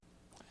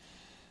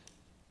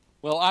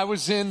Well, I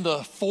was in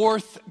the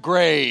fourth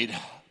grade,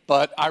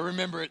 but I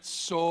remember it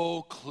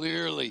so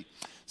clearly.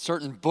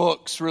 Certain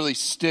books really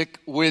stick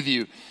with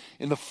you.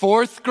 In the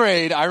fourth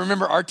grade, I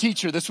remember our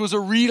teacher, this was a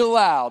read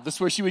aloud. This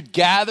is where she would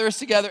gather us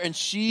together, and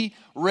she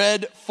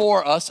read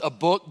for us a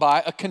book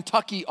by a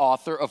Kentucky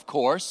author, of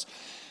course.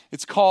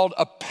 It's called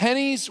A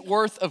Penny's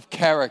Worth of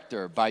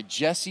Character by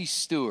Jessie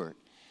Stewart.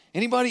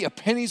 Anybody? A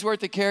Penny's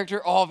Worth of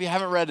Character? Oh, if you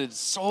haven't read it, it's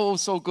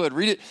so good.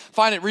 Read it,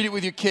 find it, read it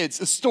with your kids.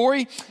 The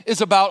story is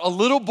about a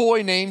little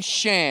boy named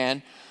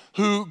Shan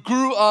who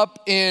grew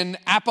up in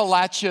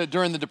Appalachia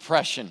during the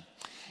Depression.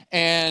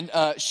 And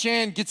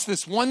Shan gets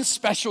this one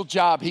special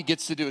job he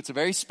gets to do. It's a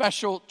very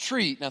special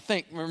treat. Now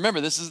remember,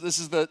 this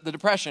is the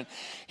Depression.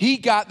 He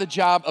got the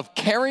job of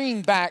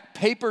carrying back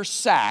paper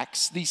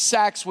sacks. These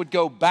sacks would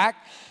go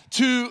back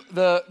to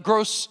the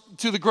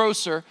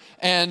grocer,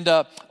 and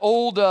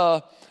old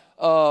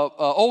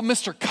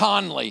Mr.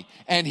 Conley,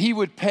 and he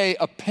would pay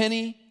a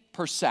penny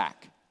per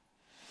sack,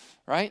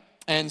 right?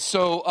 And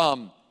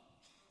so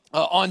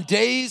on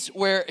days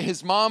where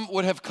his mom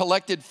would have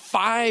collected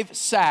 5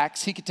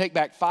 sacks, he could take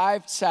back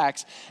 5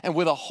 sacks, and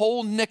with a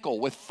whole nickel,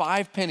 with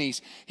 5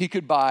 pennies, he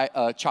could buy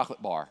a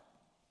chocolate bar.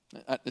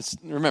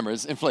 Remember,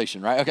 it's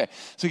inflation, right? Okay,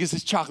 so he gets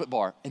this chocolate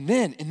bar. And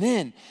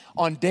then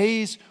on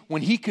days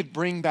when he could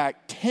bring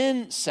back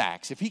 10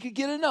 sacks, if he could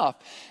get enough,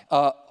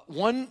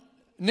 one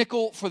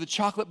nickel for the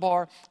chocolate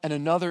bar and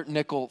another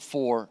nickel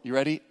for, you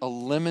ready? A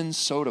lemon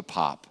soda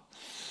pop.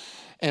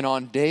 And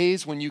on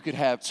days when you could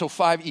have, so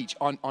 5 each,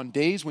 on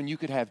days when you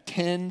could have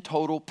 10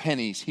 total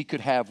pennies, he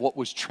could have what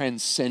was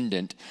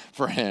transcendent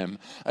for him,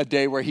 a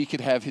day where he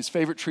could have his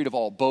favorite treat of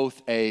all,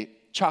 both a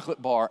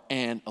chocolate bar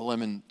and a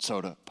lemon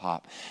soda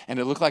pop. And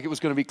it looked like it was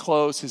going to be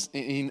close.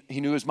 He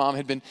knew his mom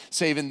had been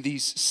saving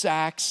these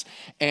sacks.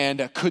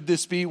 And could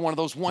this be one of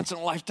those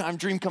once-in-a-lifetime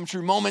dream come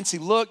true moments? He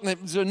looked, and it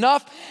was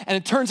enough. And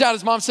it turns out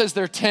his mom says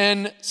there are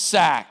 10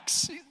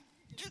 sacks.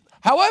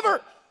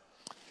 However,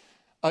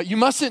 you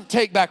mustn't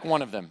take back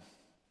one of them.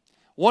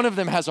 One of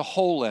them has a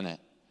hole in it.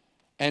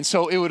 And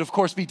so it would, of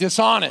course, be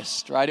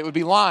dishonest, right? It would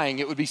be lying.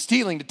 It would be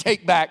stealing to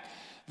take back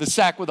the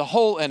sack with a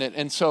hole in it.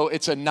 And so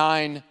it's a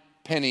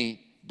 9-penny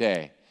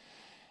day.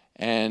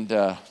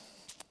 And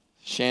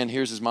Shan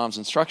hears his mom's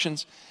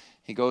instructions.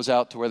 He goes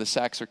out to where the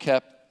sacks are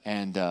kept,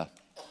 and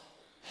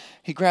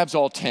he grabs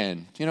all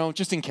 10,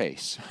 just in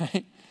case,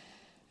 right?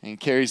 And he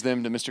carries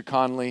them to Mr.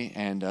 Conley,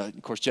 and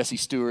of course, Jessie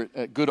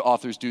Stewart, good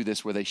authors do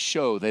this where they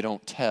show, they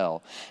don't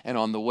tell. And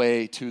on the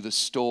way to the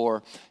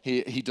store,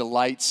 he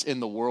delights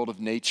in the world of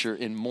nature,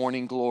 in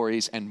morning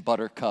glories and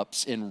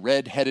buttercups, in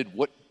red-headed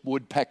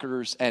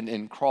woodpeckers and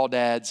in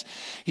crawdads.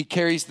 He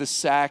carries the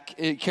sack,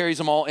 he carries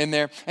them all in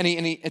there, and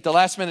he at the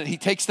last minute he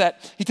takes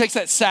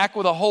that sack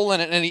with a hole in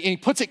it, and he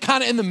puts it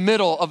kind of in the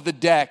middle of the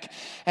deck,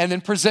 and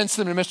then presents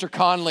them to Mr.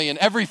 Conley. And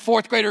every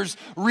fourth grader's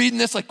reading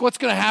this, like, what's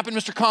going to happen?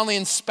 Mr. Conley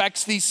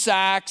inspects these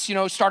sacks,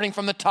 starting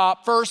from the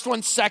top, first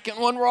one, second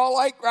one, we're all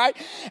like, right?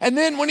 And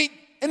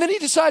then he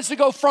decides to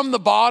go from the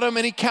bottom,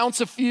 and he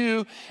counts a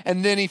few,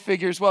 and then he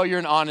figures, well, you're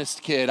an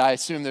honest kid. I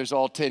assume there's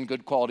all 10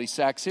 good quality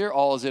sacks here.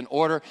 All is in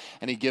order,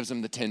 and he gives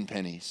him the 10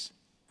 pennies.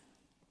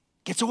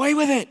 Gets away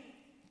with it.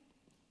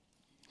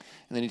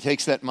 And then he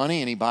takes that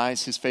money, and he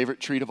buys his favorite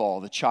treat of all,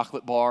 the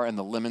chocolate bar and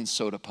the lemon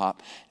soda pop,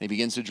 and he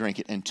begins to drink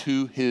it. And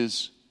to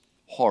his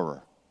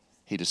horror,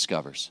 he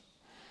discovers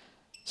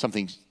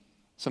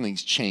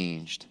something's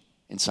changed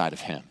inside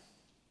of him.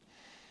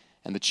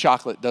 And the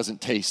chocolate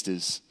doesn't taste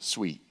as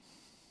sweet.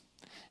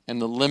 And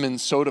the lemon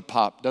soda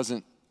pop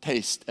doesn't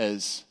taste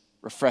as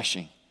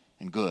refreshing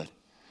and good.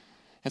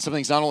 And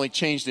something's not only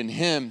changed in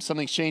him,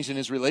 something's changed in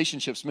his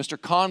relationships. Mr.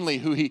 Conley,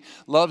 who he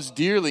loves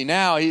dearly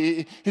now,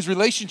 his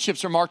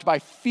relationships are marked by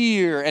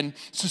fear and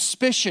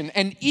suspicion.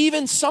 And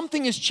even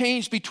something has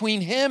changed between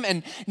him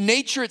and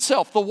nature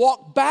itself. The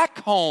walk back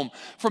home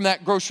from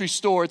that grocery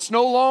store, it's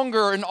no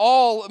longer an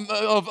all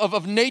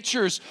of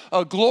nature's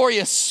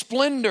glorious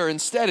splendor.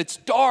 Instead, it's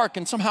dark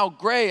and somehow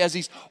gray as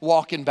he's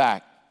walking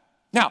back.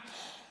 Now,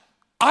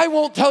 I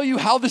won't tell you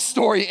how this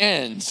story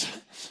ends,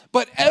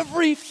 but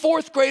every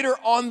fourth grader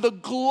on the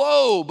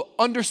globe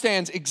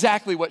understands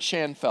exactly what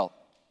Shan felt.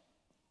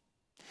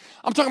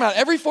 I'm talking about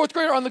every fourth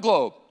grader on the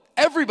globe.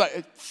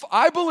 Everybody.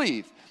 I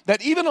believe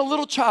that even a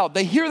little child,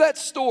 they hear that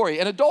story,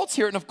 and adults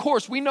hear it, and of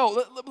course we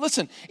know,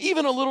 listen,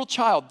 even a little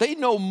child, they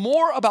know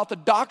more about the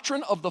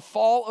doctrine of the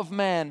fall of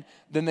man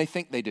than they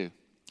think they do.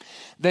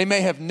 They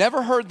may have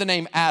never heard the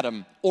name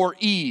Adam or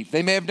Eve.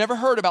 They may have never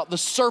heard about the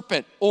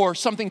serpent or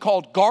something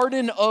called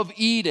Garden of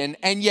Eden.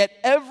 And yet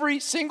every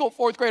single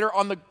fourth grader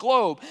on the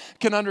globe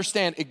can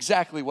understand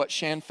exactly what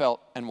Shan felt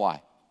and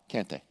why,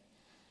 can't they?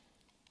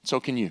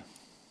 So can you.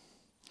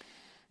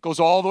 Goes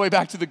all the way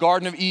back to the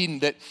Garden of Eden,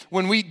 that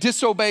when we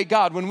disobey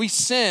God, when we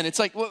sin, it's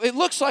like, well, it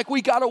looks like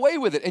we got away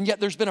with it, and yet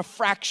there's been a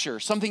fracture.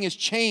 Something has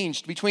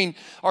changed between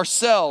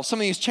ourselves.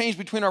 Something has changed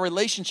between our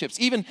relationships,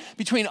 even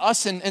between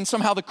us and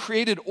somehow the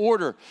created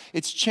order.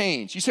 It's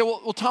changed. You say,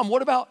 well, Tom,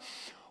 what about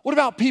What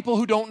about people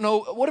who don't know?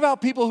 What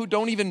about people who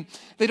don't even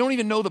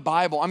know the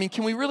Bible? I mean,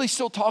 can we really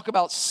still talk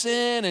about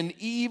sin and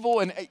evil?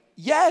 And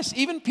yes,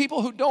 even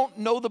people who don't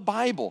know the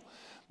Bible.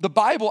 The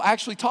Bible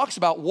actually talks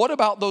about what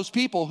about those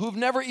people who've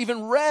never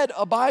even read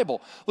a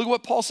Bible? Look at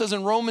what Paul says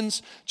in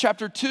Romans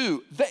chapter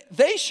 2.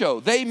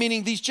 They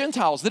meaning these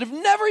Gentiles that have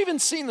never even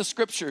seen the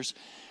scriptures,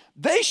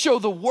 they show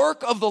the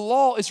work of the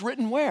law is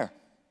written where?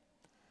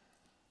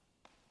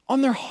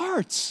 On their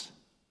hearts.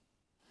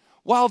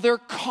 While their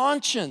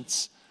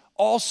conscience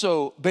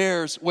also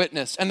bears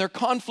witness, and their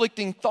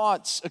conflicting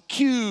thoughts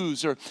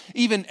accuse or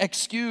even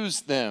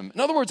excuse them. In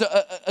other words,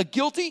 a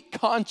guilty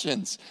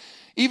conscience,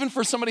 even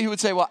for somebody who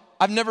would say, well,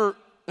 I've never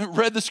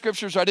read the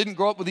scriptures, or I didn't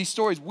grow up with these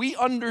stories. We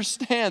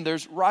understand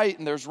there's right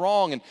and there's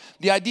wrong, and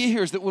the idea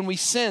here is that when we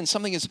sin,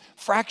 something is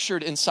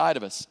fractured inside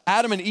of us.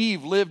 Adam and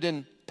Eve lived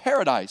in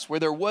paradise where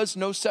there was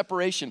no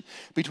separation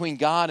between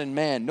God and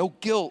man, no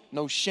guilt,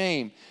 no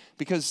shame,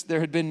 because there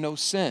had been no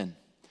sin.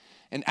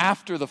 And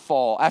after the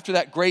fall, after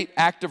that great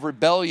act of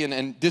rebellion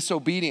and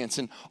disobedience,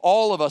 and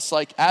all of us,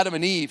 like Adam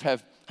and Eve,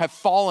 have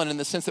fallen in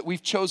the sense that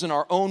we've chosen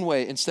our own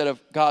way instead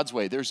of God's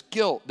way. There's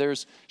guilt,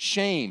 there's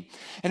shame.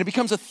 And it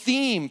becomes a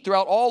theme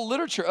throughout all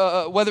literature,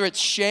 whether it's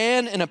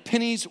Shan in A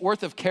Penny's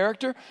Worth of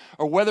Character,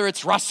 or whether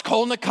it's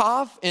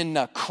Raskolnikov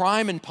in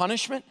Crime and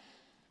Punishment.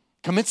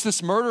 Commits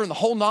this murder, and the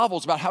whole novel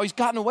is about how he's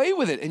gotten away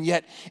with it, and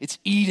yet it's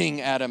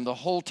eating at him the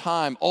whole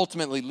time,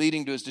 ultimately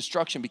leading to his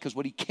destruction, because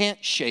what he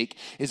can't shake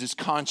is his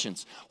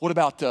conscience. What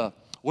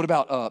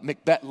about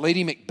Macbeth,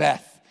 Lady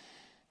Macbeth,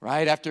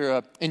 right?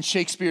 After in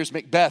Shakespeare's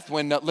Macbeth,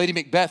 when Lady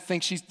Macbeth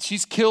thinks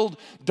she's killed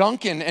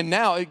Duncan and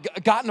now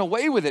gotten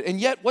away with it,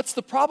 and yet what's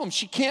the problem?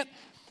 She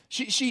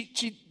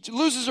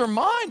loses her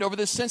mind over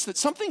this sense that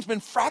something's been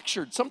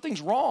fractured,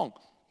 something's wrong.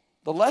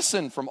 The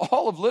lesson from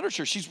all of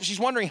literature, she's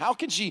wondering, how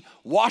can she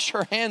wash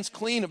her hands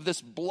clean of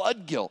this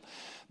blood guilt?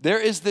 There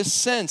is this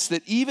sense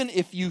that even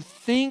if you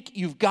think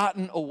you've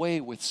gotten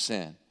away with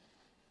sin,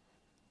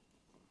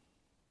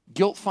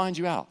 guilt finds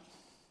you out.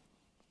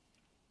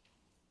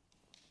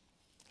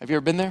 Have you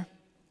ever been there?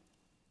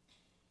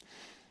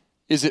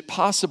 Is it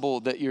possible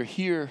that you're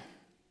here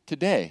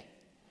today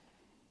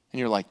and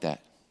you're like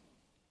that?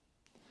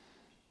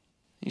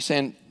 You're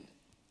saying,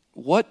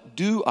 what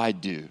do I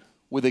do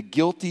with a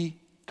guilty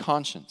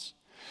conscience?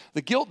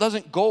 The guilt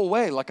doesn't go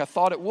away like I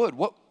thought it would.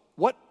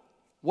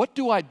 What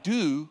do I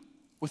do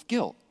with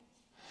guilt?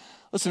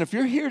 Listen, if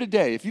you're here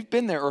today, if you've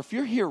been there, or if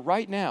you're here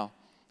right now,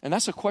 and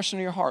that's a question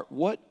in your heart,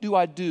 what do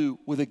I do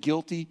with a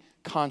guilty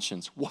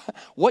conscience?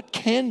 What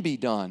can be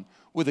done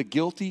with a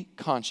guilty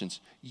conscience?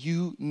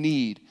 You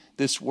need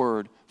this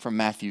word from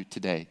Matthew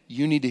today.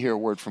 You need to hear a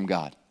word from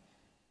God,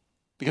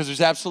 because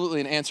there's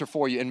absolutely an answer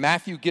for you. And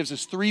Matthew gives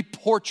us 3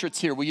 portraits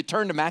here. Will you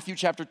turn to Matthew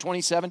chapter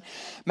 27?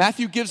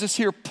 Matthew gives us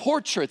here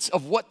portraits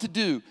of what to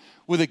do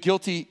with a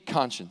guilty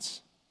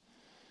conscience.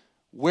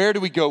 Where do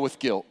we go with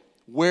guilt?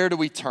 Where do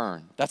we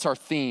turn? That's our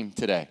theme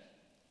today.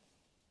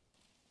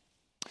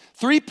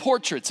 3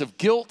 portraits of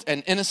guilt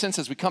and innocence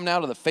as we come now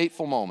to the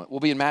fateful moment.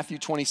 We'll be in Matthew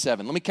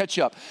 27. Let me catch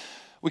you up.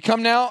 We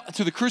come now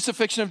to the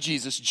crucifixion of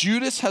Jesus.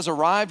 Judas has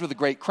arrived with a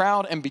great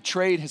crowd and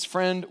betrayed his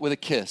friend with a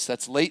kiss.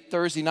 That's late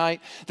Thursday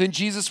night. Then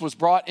Jesus was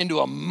brought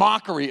into a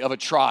mockery of a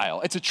trial.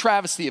 It's a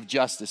travesty of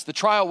justice. The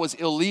trial was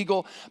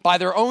illegal. By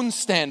their own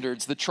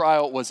standards, the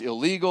trial was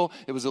illegal.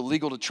 It was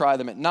illegal to try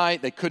them at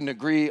night. They couldn't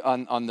agree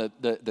on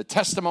the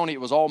testimony. It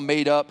was all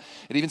made up.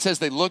 It even says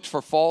they looked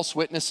for false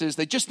witnesses.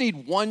 They just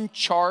need one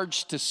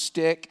charge to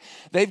stick.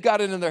 They've got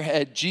it in their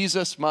head,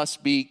 Jesus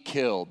must be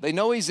killed. They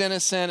know he's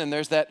innocent, and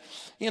there's that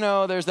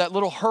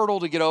little hurdle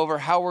to get over,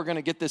 how we're going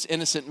to get this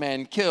innocent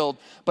man killed.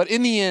 But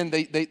in the end,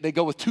 they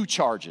go with 2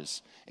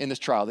 charges in this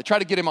trial. They try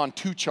to get him on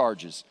 2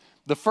 charges.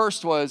 The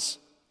first was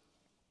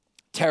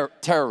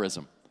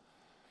terrorism.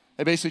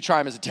 They basically try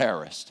him as a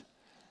terrorist.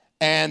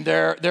 And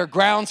their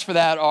grounds for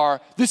that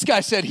are, this guy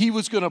said he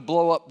was going to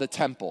blow up the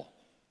temple.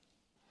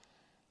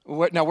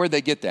 Now, where'd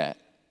they get that?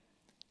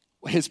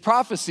 His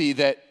prophecy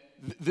that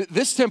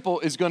this temple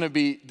is going to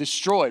be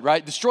destroyed,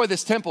 right? Destroy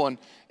this temple and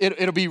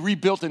it'll be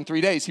rebuilt in 3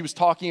 days. He was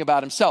talking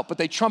about himself, but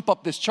they trump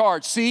up this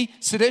charge. See,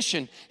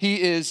 sedition.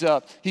 He's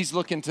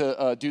looking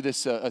to do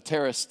this a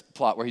terrorist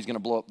plot where he's going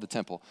to blow up the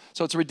temple.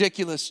 So it's a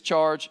ridiculous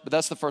charge, but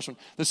that's the first one.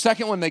 The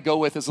second one they go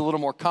with is a little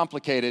more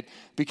complicated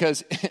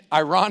because,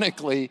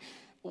 ironically,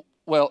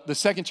 the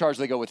second charge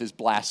they go with is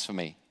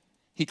blasphemy.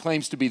 He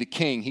claims to be the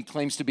king. He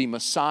claims to be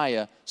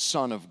Messiah,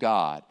 Son of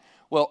God.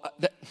 Well,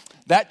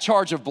 that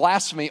charge of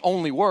blasphemy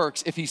only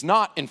works if he's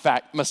not, in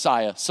fact,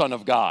 Messiah, Son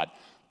of God.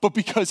 But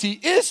because he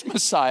is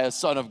Messiah,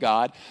 Son of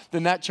God,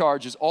 then that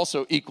charge is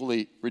also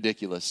equally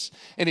ridiculous.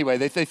 Anyway,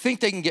 they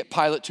think they can get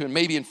Pilate to and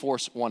maybe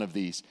enforce one of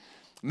these.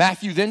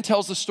 Matthew then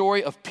tells the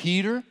story of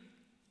Peter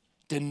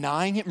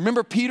denying him.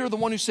 Remember Peter, the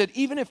one who said,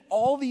 even if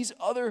all these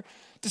other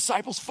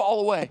disciples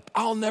fall away,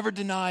 I'll never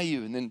deny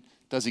you. And then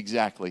does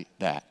exactly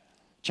that.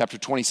 Chapter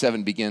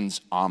 27 begins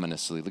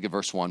ominously. Look at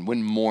verse 1.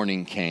 When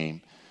morning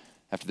came,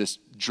 after this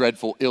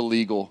dreadful,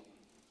 illegal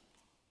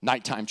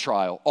nighttime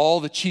trial,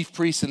 all the chief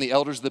priests and the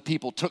elders of the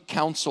people took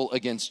counsel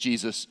against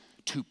Jesus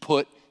to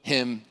put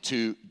him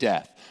to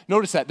death.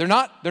 Notice that. They're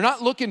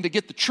not looking to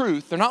get the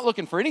truth. They're not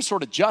looking for any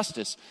sort of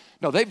justice.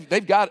 No,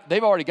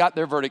 they've already got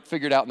their verdict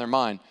figured out in their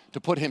mind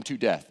to put him to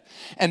death.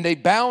 And they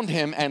bound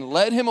him and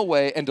led him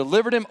away and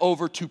delivered him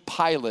over to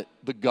Pilate,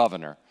 the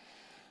governor.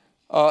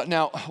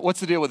 Now, what's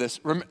the deal with this?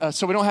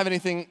 So we don't have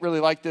anything really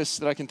like this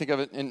that I can think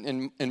of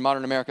in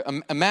modern America.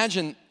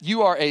 Imagine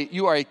you are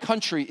a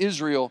country,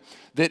 Israel,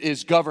 that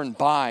is governed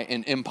by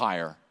an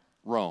empire,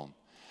 Rome.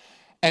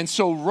 And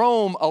so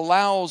Rome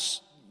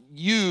allows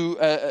you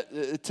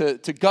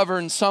to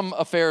govern some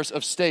affairs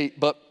of state,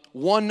 but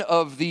one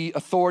of the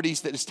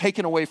authorities that is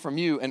taken away from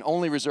you and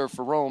only reserved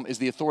for Rome is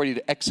the authority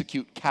to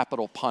execute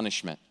capital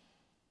punishment.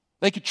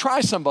 They could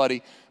try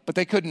somebody, but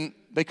they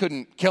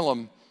couldn't kill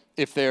them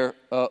if their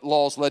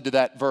laws led to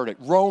that verdict.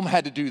 Rome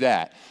had to do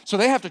that. So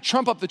they have to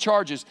trump up the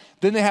charges.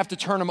 Then they have to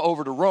turn them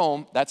over to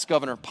Rome, that's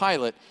Governor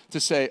Pilate, to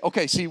say,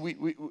 okay, see,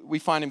 we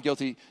find him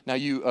guilty. Now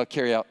you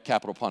carry out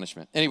capital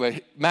punishment.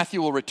 Anyway,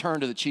 Matthew will return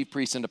to the chief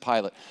priests and to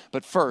Pilate.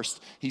 But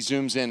first, he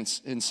zooms in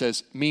and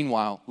says,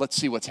 meanwhile, let's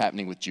see what's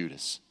happening with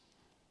Judas.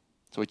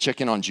 So we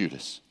check in on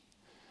Judas.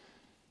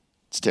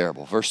 It's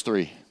terrible. Verse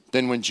 3,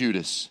 then when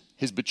Judas,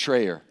 his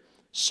betrayer,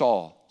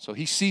 saw, so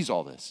he sees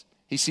all this.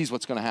 He sees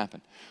what's going to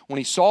happen. When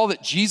he saw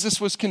that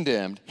Jesus was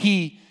condemned,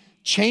 he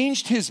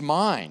changed his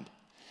mind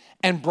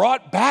and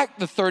brought back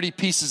the 30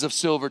 pieces of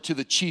silver to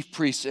the chief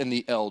priests and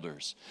the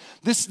elders.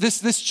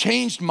 This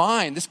changed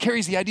mind, this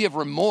carries the idea of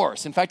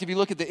remorse. In fact, if you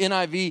look at the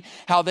NIV,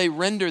 how they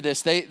render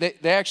this, they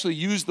actually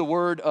use the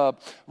word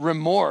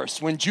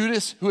remorse. When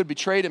Judas, who had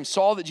betrayed him,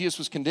 saw that Jesus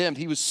was condemned,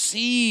 he was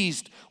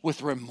seized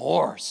with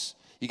remorse.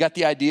 You got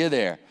the idea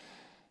there.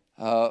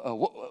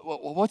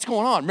 What's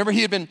going on? Remember,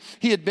 he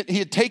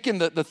had taken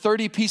the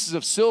 30 pieces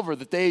of silver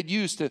that they had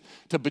used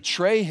to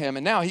betray him,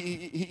 and now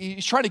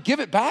he's trying to give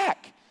it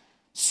back,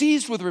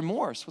 seized with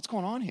remorse. What's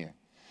going on here?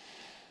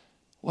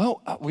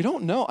 Well, we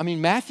don't know. I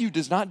mean, Matthew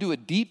does not do a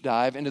deep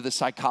dive into the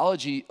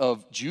psychology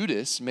of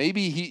Judas.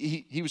 Maybe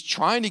he was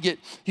trying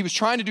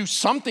to do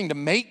something to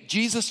make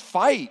Jesus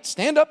fight.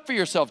 Stand up for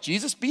yourself,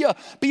 Jesus. Be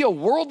a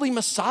worldly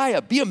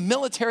Messiah. Be a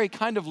military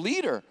kind of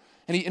leader.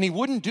 And he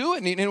wouldn't do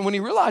it. And when he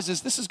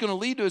realizes this is going to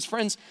lead to his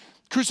friend's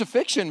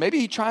crucifixion, maybe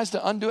he tries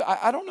to undo it.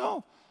 I don't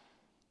know.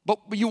 But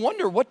you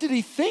wonder, what did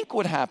he think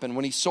would happen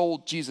when he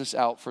sold Jesus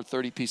out for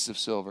 30 pieces of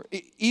silver?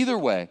 Either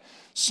way,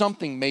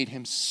 something made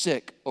him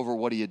sick over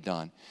what he had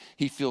done.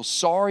 He feels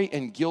sorry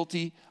and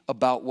guilty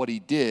about what he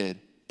did.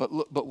 But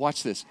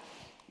watch this.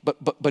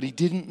 But he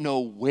didn't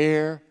know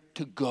where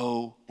to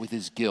go with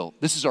his guilt.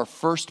 This is our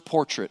first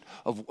portrait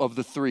of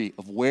the three,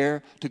 of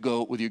where to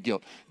go with your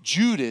guilt.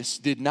 Judas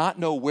did not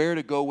know where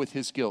to go with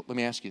his guilt. Let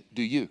me ask you,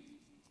 do you?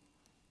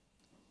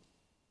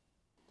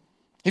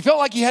 He felt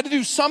like he had to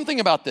do something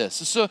about this.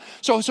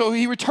 So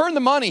he returned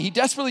the money. He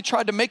desperately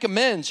tried to make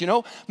amends,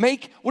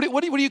 what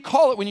do you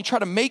call it when you try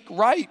to make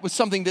right with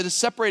something that has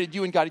separated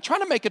you and God? He's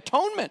trying to make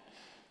atonement.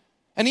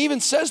 And he even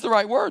says the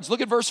right words.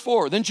 Look at verse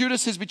 4. Then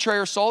Judas, his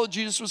betrayer, saw that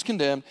Jesus was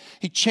condemned.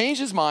 He changed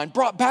his mind,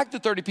 brought back the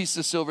 30 pieces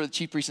of silver to the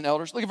chief priests and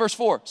elders. Look at verse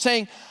 4,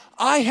 saying,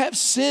 I have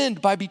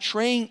sinned by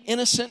betraying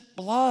innocent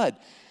blood.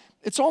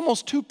 It's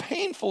almost too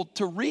painful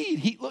to read.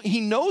 He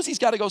knows he's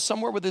got to go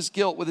somewhere with his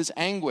guilt, with his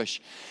anguish.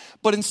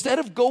 But instead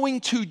of going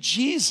to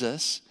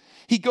Jesus,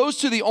 he goes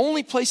to the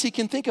only place he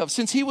can think of.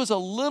 Since he was a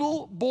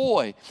little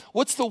boy,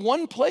 what's the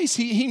one place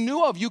he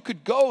knew of you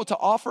could go to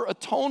offer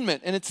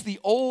atonement? And it's the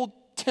old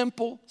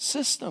temple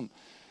system.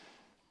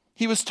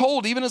 He was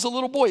told, even as a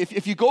little boy,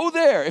 if you go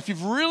there, if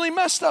you've really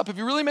messed up, if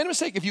you really made a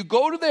mistake, if you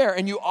go to there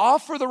and you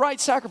offer the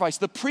right sacrifice,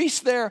 the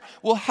priest there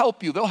will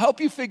help you. They'll help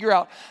you figure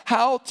out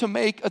how to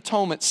make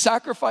atonement.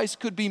 Sacrifice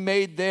could be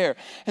made there.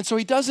 And so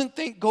he doesn't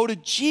think, go to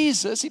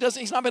Jesus.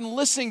 He's not been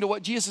listening to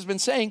what Jesus has been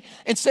saying.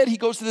 Instead, he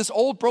goes to this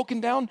old broken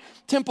down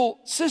temple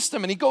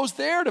system and he goes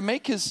there to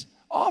make his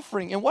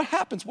offering. And what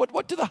happens?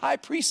 What do the high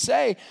priest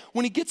say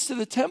when he gets to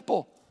the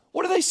temple?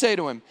 What do they say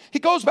to him? He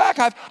goes back,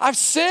 I've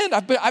sinned,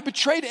 I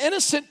betrayed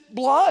innocent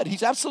blood.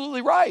 He's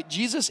absolutely right.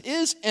 Jesus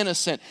is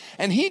innocent.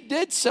 And he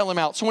did sell him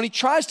out. So when he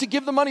tries to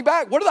give the money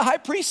back, what do the high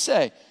priests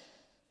say?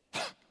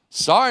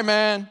 Sorry,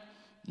 man,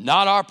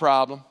 not our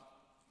problem.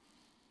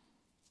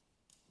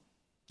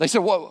 They said,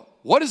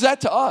 what is that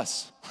to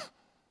us?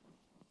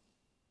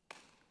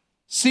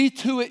 See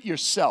to it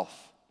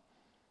yourself.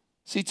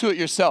 See to it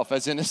yourself,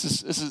 as in this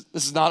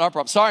is not our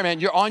problem. Sorry, man,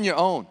 you're on your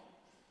own.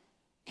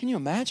 Can you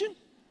imagine?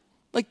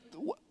 Like,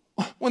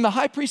 when the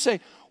high priest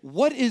say,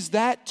 what is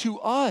that to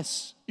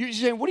us? You're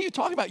saying, what are you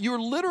talking about? You're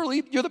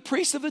the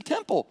priest of the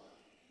temple.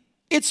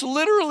 It's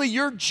literally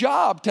your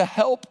job to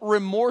help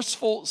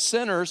remorseful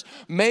sinners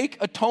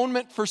make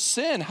atonement for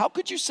sin. How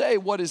could you say,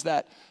 what is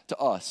that to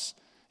us?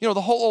 The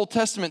whole Old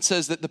Testament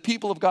says that the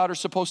people of God are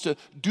supposed to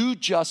do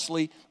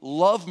justly,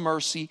 love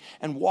mercy,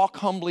 and walk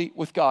humbly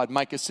with God,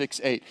 Micah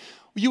 6:8.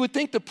 You would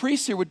think the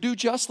priests here would do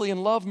justly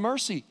and love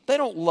mercy. They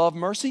don't love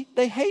mercy.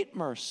 They hate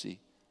mercy.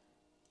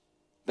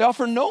 They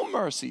offer no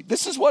mercy.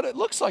 This is what it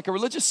looks like, a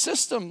religious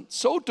system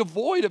so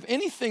devoid of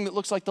anything that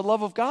looks like the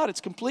love of God. It's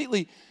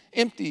completely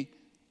empty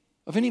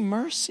of any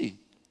mercy.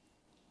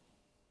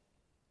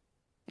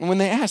 And when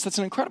they ask, that's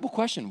an incredible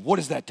question. What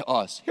is that to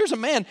us? Here's a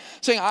man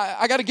saying,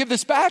 I got to give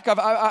this back.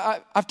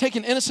 I've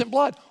taken innocent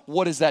blood.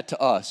 What is that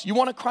to us? You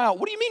want to cry out,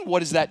 what do you mean,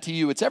 what is that to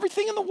you? It's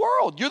everything in the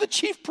world. You're the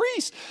chief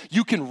priest.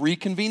 You can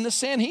reconvene the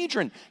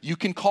Sanhedrin. You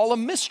can call a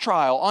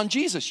mistrial on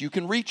Jesus. You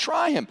can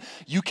retry him.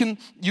 You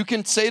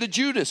can say to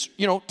Judas,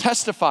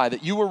 testify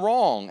that you were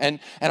wrong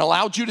and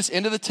allow Judas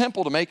into the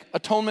temple to make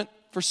atonement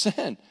for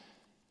sin.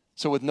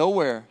 So with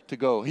nowhere to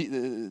go,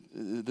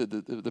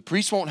 the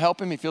priest won't help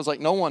him. He feels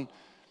like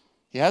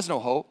he has no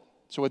hope.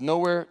 So with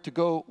nowhere to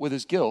go with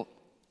his guilt,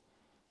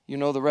 you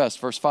know the rest.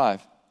 Verse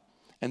 5.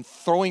 And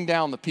throwing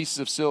down the pieces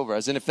of silver,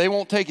 as in if they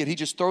won't take it, he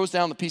just throws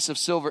down the piece of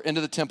silver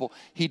into the temple.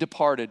 He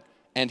departed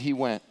and he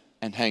went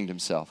and hanged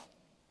himself.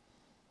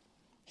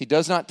 He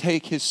does not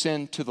take his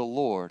sin to the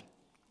Lord,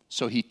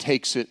 so he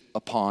takes it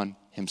upon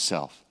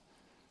himself.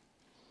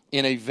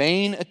 In a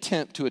vain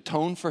attempt to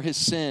atone for his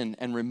sin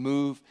and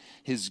remove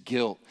his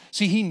guilt.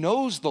 See, he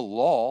knows the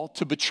law.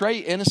 To betray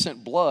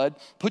innocent blood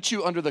puts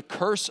you under the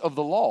curse of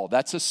the law.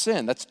 That's a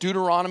sin. That's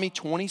Deuteronomy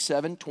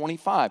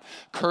 27:25.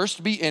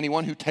 Cursed be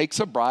anyone who takes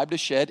a bribe to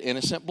shed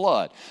innocent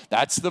blood.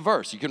 That's the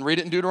verse. You can read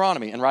it in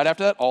Deuteronomy. And right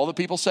after that, all the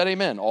people said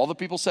amen. All the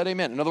people said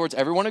amen. In other words,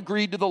 everyone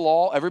agreed to the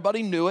law.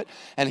 Everybody knew it.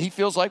 And he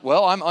feels like,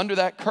 well, I'm under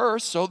that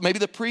curse, so maybe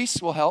the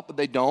priests will help, but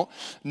they don't.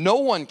 No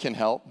one can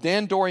help.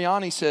 Dan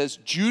Doriani says,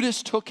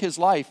 Judas took his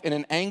life in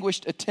an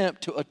anguished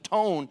attempt to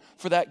atone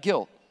for that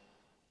guilt.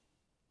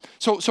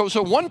 So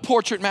one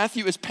portrait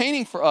Matthew is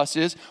painting for us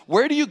is,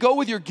 where do you go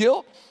with your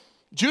guilt?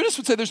 Judas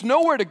would say there's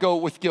nowhere to go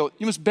with guilt.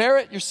 You must bear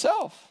it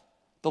yourself.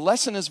 The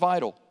lesson is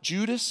vital.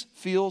 Judas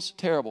feels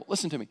terrible.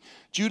 Listen to me.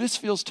 Judas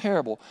feels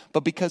terrible,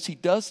 but because he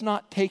does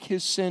not take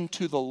his sin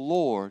to the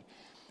Lord,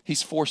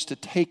 he's forced to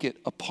take it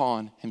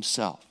upon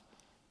himself.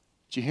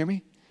 Did you hear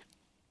me?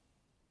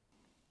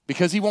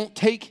 Because he won't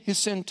take his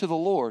sin to the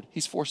Lord,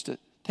 he's forced to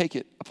take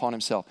it upon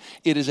himself.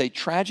 It is a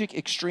tragic,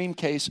 extreme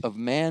case of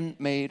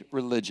man-made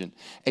religion,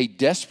 a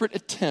desperate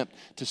attempt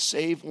to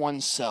save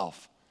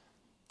oneself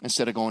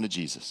instead of going to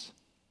Jesus.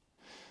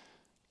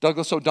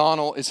 Douglas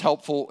O'Donnell is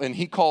helpful, and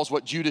he calls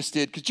what Judas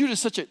did, because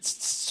Judas is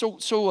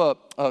so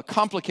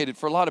complicated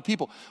for a lot of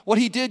people. What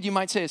he did, you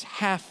might say, is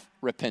half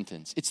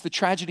repentance. It's the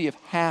tragedy of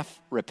half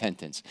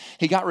repentance.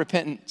 He got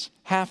repentance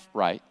half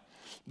right.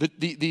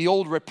 The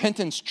old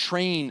repentance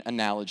train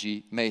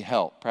analogy may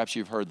help. Perhaps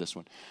you've heard this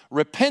one.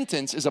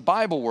 Repentance is a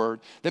Bible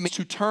word that means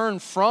to turn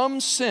from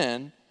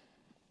sin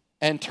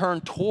and turn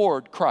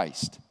toward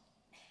Christ.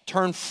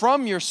 Turn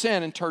from your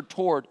sin and turn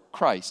toward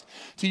Christ.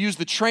 To use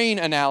the train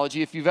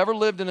analogy, if you've ever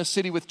lived in a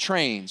city with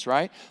trains,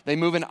 right? They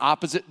move in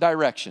opposite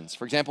directions.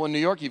 For example, in New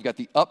York, you've got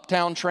the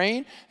uptown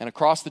train, and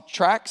across the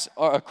tracks,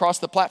 or across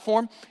the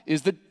platform,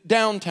 is the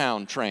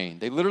downtown train.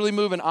 They literally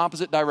move in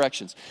opposite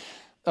directions.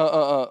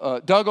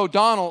 Doug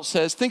O'Donnell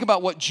says, think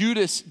about what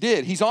Judas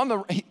did.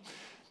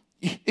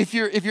 If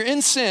you're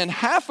in sin,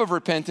 half of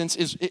repentance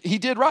is, he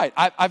did right.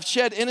 I've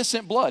shed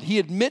innocent blood. He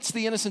admits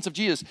the innocence of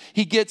Jesus.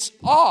 He gets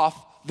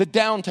off the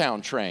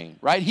downtown train,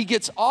 right? He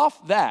gets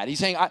off that. He's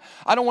saying,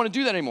 I don't want to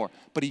do that anymore.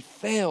 But he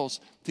fails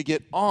to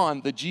get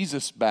on the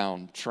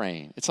Jesus-bound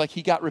train. It's like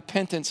he got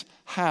repentance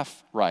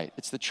half right.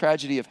 It's the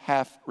tragedy of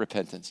half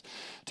repentance.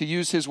 To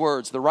use his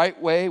words, the right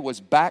way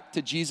was back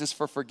to Jesus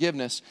for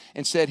forgiveness.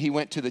 Instead, he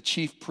went to the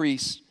chief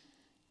priest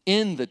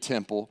in the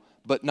temple,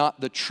 but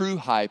not the true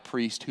high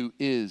priest who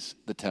is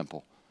the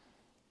temple.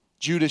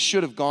 Judas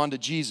should have gone to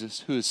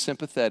Jesus, who is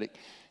sympathetic.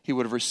 He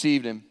would have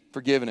received him,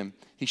 forgiven him.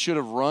 He should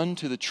have run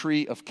to the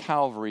tree of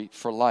Calvary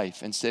for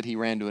life. Instead, he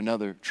ran to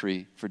another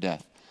tree for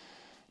death.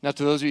 Now,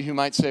 to those of you who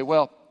might say,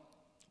 well,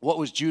 what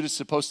was Judas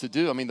supposed to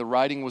do? I mean, the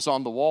writing was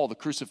on the wall. The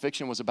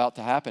crucifixion was about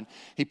to happen.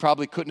 He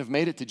probably couldn't have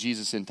made it to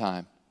Jesus in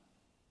time.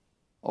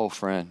 Oh,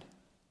 friend,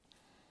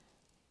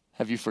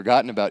 have you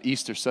forgotten about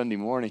Easter Sunday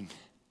morning?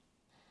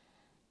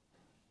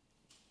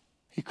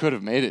 He could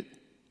have made it.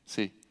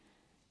 See,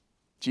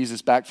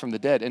 Jesus back from the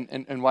dead.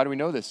 And why do we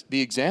know this?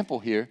 The example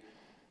here,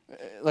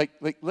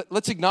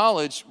 let's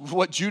acknowledge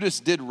what Judas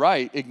did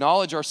right,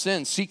 acknowledge our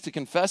sins, seek to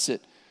confess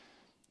it.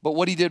 But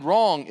what he did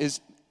wrong is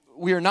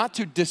we are not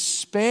to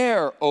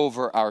despair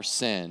over our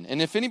sin.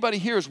 And if anybody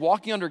here is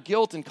walking under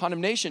guilt and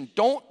condemnation,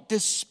 don't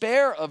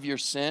despair of your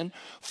sin.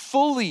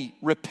 Fully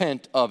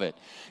repent of it.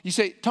 You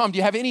say, Tom, do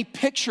you have any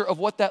picture of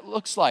what that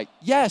looks like?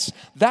 Yes,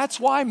 that's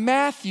why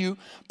Matthew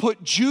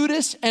put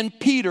Judas and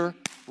Peter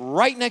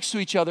right next to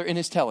each other in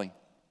his telling.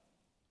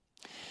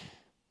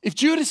 If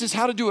Judas is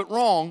how to do it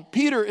wrong,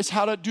 Peter is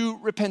how to do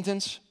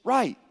repentance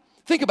right.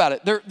 Think about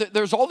it.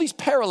 There's all these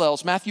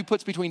parallels Matthew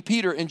puts between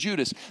Peter and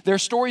Judas. Their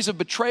stories of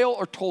betrayal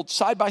are told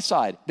side by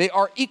side. They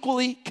are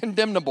equally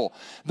condemnable.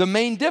 The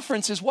main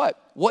difference is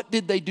what? What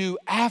did they do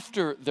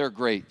after their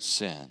great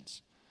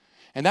sins?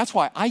 And that's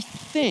why I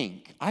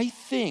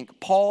think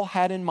Paul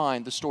had in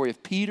mind the story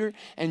of Peter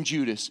and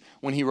Judas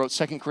when he wrote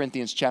 2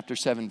 Corinthians chapter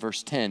 7,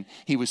 verse 10.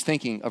 He was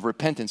thinking of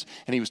repentance,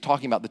 and he was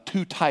talking about the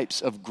two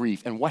types of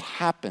grief and what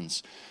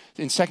happens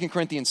in 2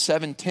 Corinthians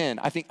 7:10.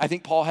 I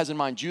think Paul has in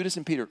mind Judas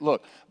and Peter.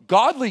 Look,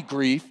 godly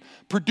grief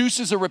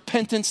produces a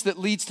repentance that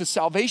leads to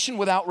salvation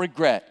without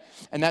regret.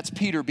 And that's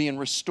Peter being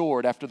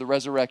restored after the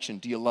resurrection.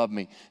 Do you love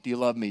me? Do you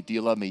love me? Do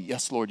you love me?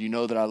 Yes, Lord, you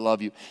know that I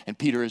love you. And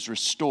Peter is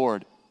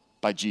restored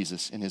by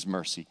Jesus in his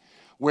mercy.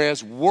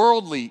 Whereas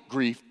worldly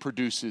grief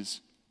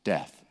produces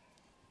death.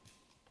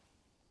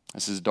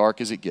 This is as dark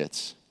as it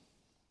gets.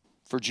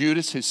 For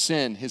Judas, his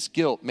sin, his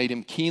guilt made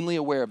him keenly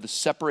aware of the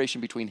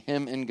separation between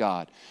him and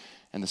God,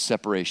 and the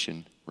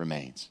separation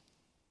remains.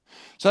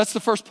 So that's the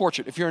first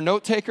portrait. If you're a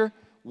note taker,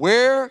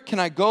 where can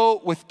I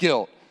go with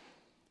guilt?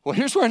 Well,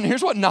 here's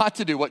what not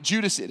to do, what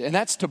Judas did, and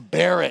that's to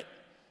bear it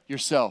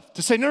yourself.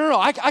 To say, no,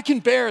 I can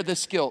bear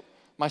this guilt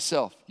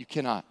myself. You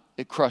cannot.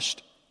 It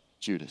crushed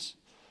Judas.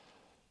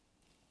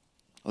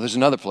 Well, there's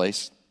another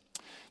place.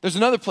 There's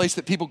another place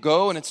that people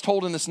go, and it's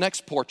told in this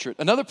next portrait.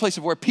 Another place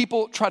of where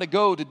people try to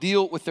go to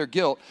deal with their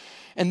guilt,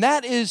 and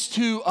that is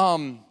to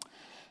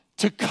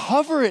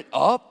cover it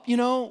up,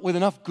 with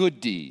enough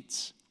good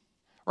deeds,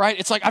 right?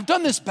 It's like, I've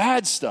done this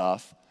bad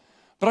stuff,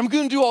 but I'm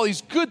going to do all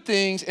these good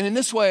things, and in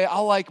this way,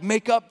 I'll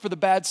make up for the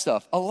bad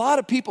stuff. A lot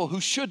of people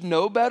who should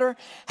know better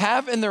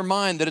have in their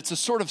mind that it's a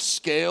sort of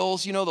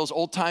scales, those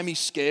old-timey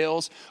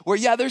scales, where,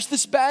 there's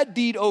this bad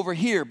deed over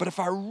here, but if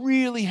I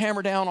really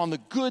hammer down on the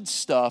good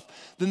stuff,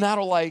 then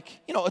that'll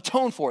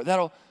atone for it.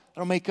 That'll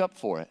make up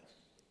for it.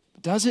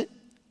 Does it?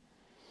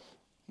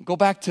 Go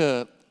back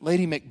to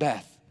Lady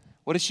Macbeth.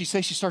 What does she say?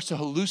 She starts to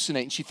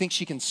hallucinate, and she thinks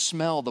she can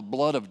smell the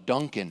blood of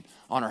Duncan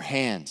on her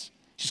hands.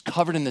 She's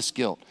covered in this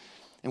guilt.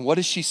 And what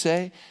does she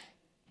say?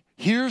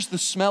 Here's the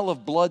smell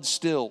of blood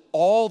still.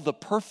 All the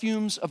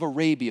perfumes of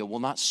Arabia will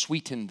not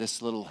sweeten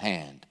this little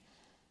hand.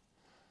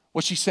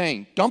 What's she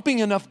saying? Dumping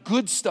enough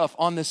good stuff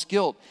on this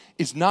guilt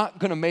is not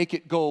going to make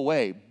it go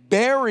away.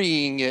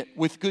 Burying it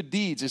with good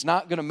deeds is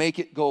not going to make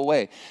it go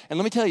away. And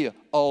let me tell you,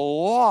 a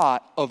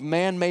lot of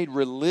man-made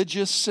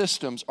religious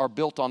systems are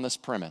built on this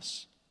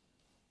premise.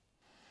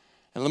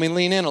 And let me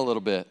lean in a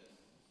little bit.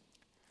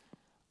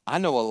 I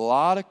know a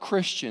lot of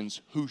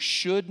Christians who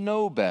should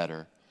know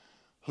better,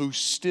 who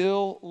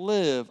still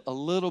live a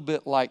little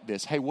bit like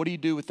this. Hey, what do you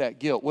do with that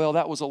guilt? Well,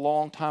 that was a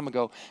long time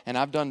ago, and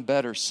I've done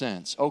better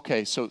since.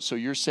 Okay, so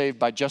you're saved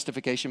by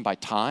justification by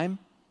time?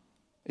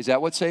 Is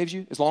that what saves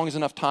you? As long as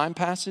enough time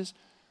passes?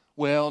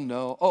 Well,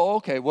 no. Oh,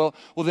 okay. Well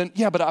then,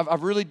 but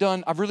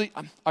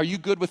are you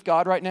good with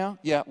God right now?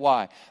 Yeah,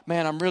 why?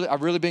 Man,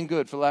 I've really been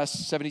good for the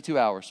last 72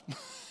 hours.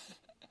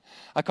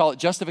 I call it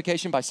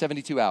justification by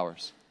 72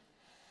 hours.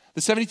 The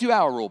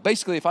 72-hour rule.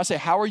 Basically, if I say,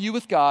 how are you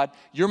with God?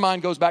 Your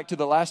mind goes back to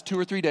the last 2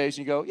 or 3 days,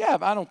 and you go,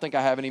 I don't think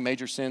I have any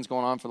major sins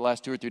going on for the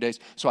last 2 or 3 days,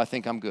 so I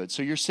think I'm good.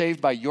 So you're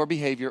saved by your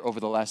behavior over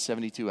the last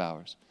 72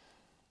 hours.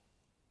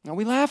 Now,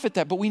 we laugh at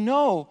that, but we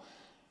know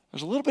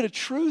there's a little bit of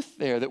truth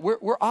there, that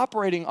we're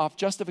operating off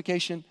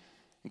justification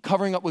and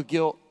covering up with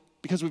guilt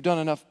because we've done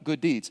enough good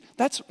deeds.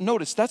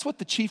 Notice, that's what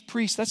the chief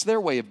priests, that's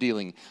their way of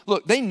dealing.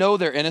 Look, they know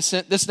they're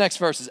innocent. This next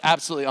verse is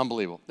absolutely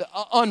unbelievable,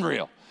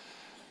 unreal.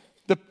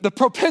 The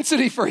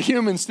propensity for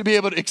humans to be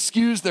able to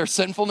excuse their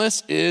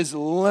sinfulness is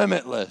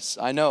limitless.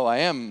 I know, I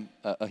am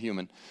a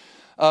human.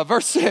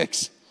 Verse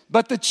 6,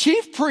 but the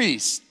chief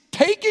priests,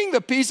 taking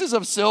the pieces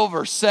of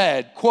silver,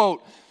 said,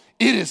 quote,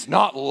 it is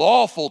not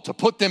lawful to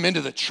put them into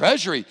the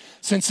treasury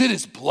since it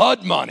is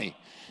blood money.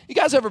 You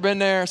guys ever been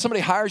there? Somebody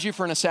hires you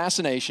for an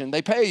assassination.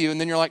 They pay you, and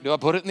then you're like, do I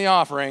put it in the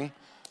offering?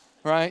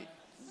 Right?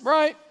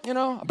 I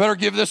better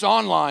give this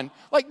online.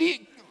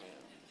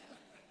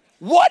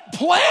 What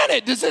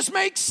planet does this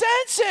make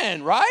sense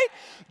in, right?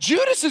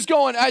 Judas is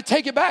going, I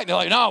take it back. They're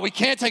like, no, we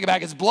can't take it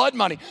back. It's blood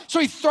money. So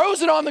he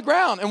throws it on the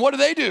ground. And what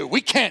do? We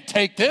can't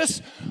take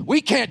this. We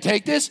can't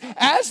take this.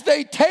 As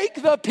they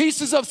take the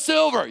pieces of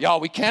silver. Y'all,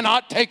 we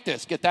cannot take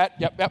this. Get that?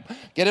 Yep.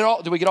 Get it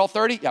all? Do we get all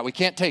 30? Yeah, we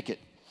can't take it.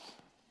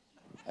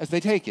 As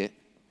they take it.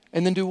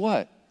 And then do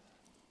what?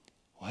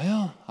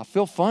 Well, I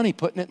feel funny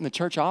putting it in the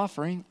church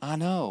offering. I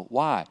know.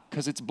 Why?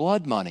 Because it's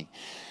blood money.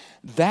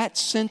 That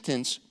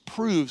sentence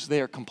proves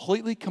they are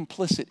completely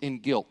complicit in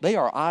guilt. They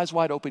are eyes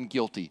wide open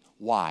guilty.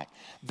 Why?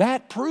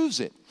 That proves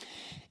it.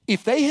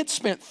 If they had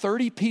spent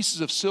 30 pieces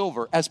of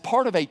silver as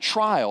part of a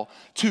trial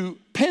to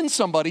pin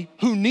somebody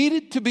who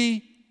needed to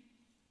be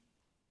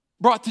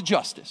brought to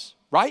justice,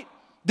 right?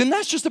 Then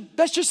that's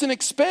just an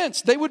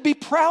expense. They would be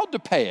proud to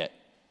pay it.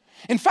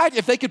 In fact,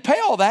 if they could pay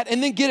all that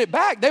and then get it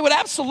back, they would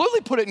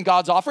absolutely put it in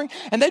God's offering,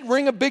 and they'd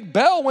ring a big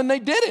bell when they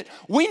did it.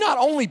 We not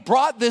only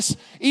brought this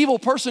evil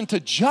person to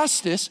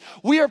justice,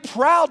 we are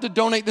proud to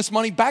donate this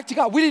money back to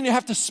God. We didn't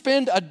have to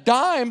spend a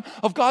dime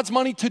of God's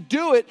money to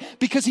do it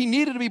because he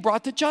needed to be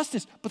brought to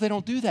justice. But they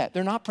don't do that.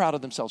 They're not proud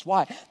of themselves.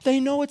 Why? They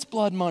know it's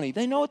blood money.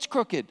 They know it's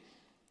crooked.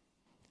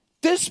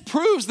 This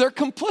proves they're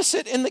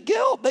complicit in the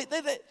guilt. They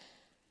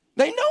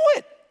know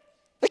it.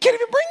 They can't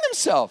even bring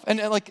themselves. And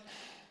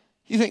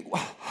you think,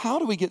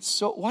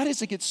 why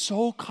does it get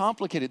so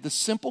complicated? The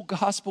simple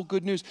gospel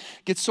good news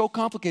gets so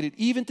complicated.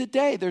 Even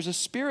today, there's a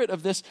spirit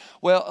of this,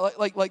 what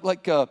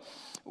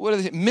are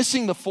they,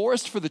 missing the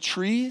forest for the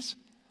trees?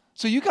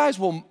 So you guys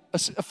will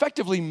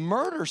effectively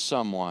murder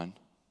someone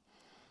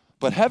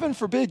But heaven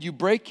forbid you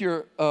break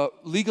your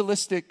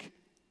legalistic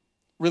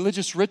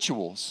religious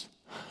rituals.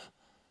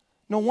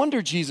 No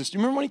wonder Jesus, do you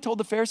remember when he told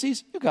the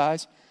Pharisees, you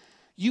guys,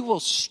 you will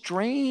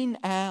strain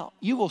out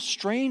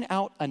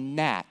a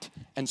gnat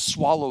and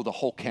swallow the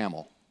whole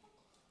camel.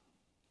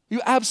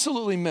 You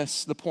absolutely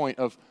miss the point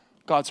of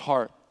God's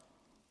heart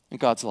and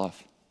God's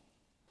love.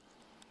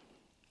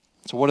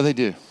 So what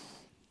do?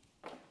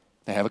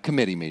 They have a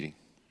committee meeting.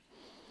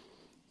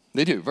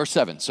 They do, verse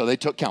 7. So they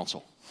took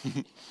counsel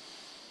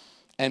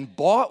and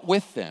bought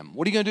with them.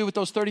 What are you going to do with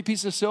those 30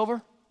 pieces of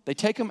silver? They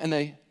take them and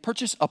they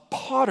purchase a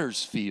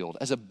potter's field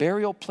as a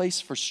burial place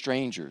for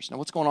strangers. Now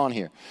what's going on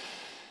here?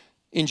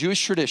 In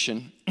Jewish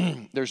tradition,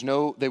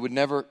 they would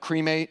never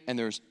cremate, and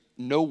there's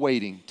no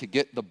waiting to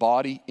get the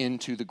body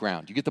into the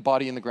ground. You get the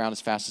body in the ground as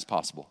fast as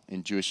possible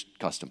in Jewish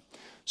custom.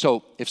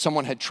 So if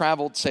someone had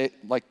traveled, say,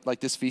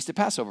 like this feast at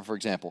Passover, for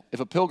example, if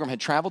a pilgrim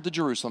had traveled to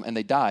Jerusalem and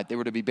they died, they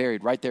were to be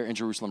buried right there in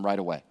Jerusalem right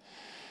away.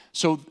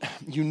 So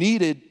you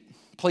needed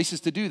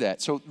places to do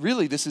that. So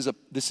really, this is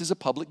a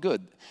public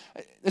good.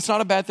 It's not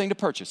a bad thing to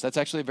purchase. That's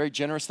actually a very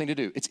generous thing to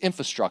do. It's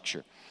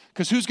infrastructure.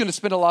 Because who's going to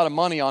spend a lot of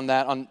money on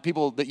that, on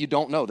people that you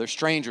don't know? They're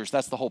strangers.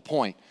 That's the whole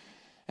point.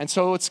 And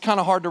so it's kind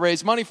of hard to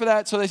raise money for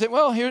that. So they say,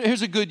 well,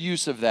 here's a good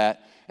use of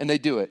that. And they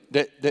do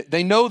it.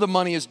 They know the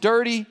money is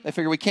dirty. They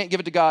figure we can't give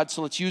it to God,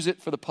 so let's use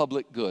it for the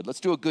public good. Let's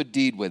do a good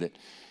deed with it.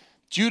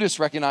 Judas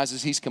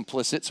recognizes he's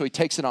complicit, so he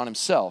takes it on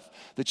himself.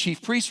 The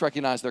chief priests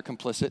recognize they're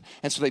complicit,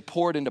 and so they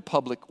pour it into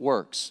public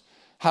works.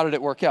 How did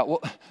it work out?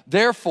 Well,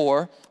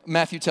 therefore,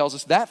 Matthew tells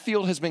us, that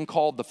field has been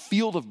called the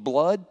field of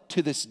blood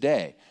to this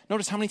day.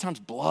 Notice how many times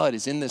blood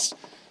is in this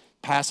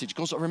passage.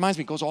 It reminds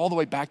me, it goes all the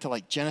way back to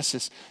like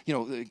Genesis.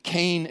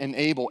 Cain and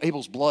Abel.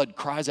 Abel's blood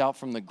cries out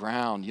from the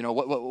ground.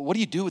 What do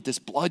you do with this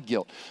blood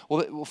guilt?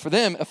 Well, for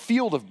them, a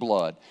field of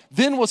blood.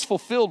 Then was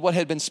fulfilled what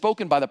had been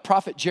spoken by the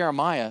prophet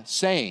Jeremiah,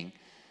 saying,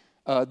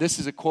 this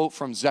is a quote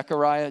from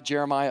Zechariah.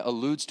 Jeremiah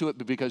alludes to it,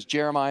 but because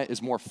Jeremiah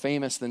is more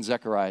famous than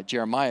Zechariah,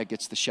 Jeremiah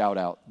gets the shout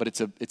out. But it's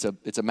a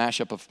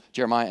mashup of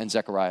Jeremiah and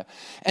Zechariah.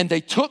 And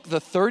they took the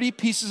 30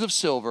 pieces of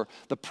silver,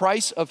 the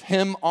price of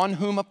him on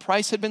whom a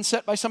price had been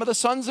set by some of the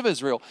sons of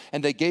Israel,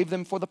 and they gave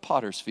them for the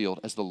potter's field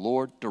as the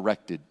Lord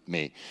directed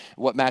me.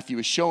 What Matthew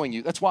is showing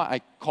you, that's why I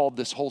called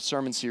this whole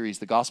sermon series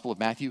the Gospel of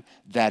Matthew,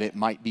 that it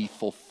might be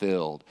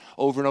fulfilled.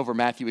 Over and over,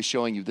 Matthew is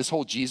showing you this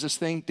whole Jesus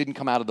thing didn't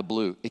come out of the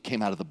blue. It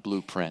came out of the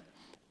blueprint.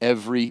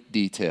 Every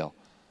detail,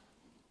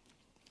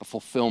 a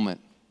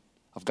fulfillment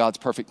of God's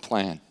perfect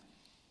plan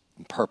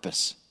and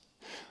purpose.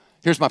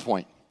 Here's my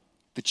point.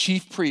 The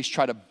chief priests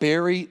try to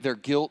bury their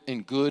guilt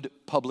in good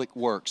public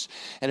works.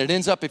 And it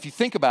ends up, if you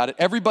think about it,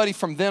 everybody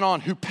from then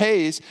on who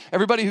pays,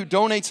 everybody who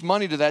donates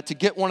money to that to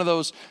get one of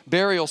those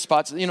burial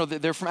spots,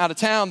 they're from out of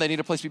town, they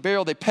need a place to be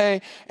buried, they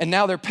pay, and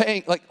now they're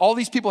paying, like all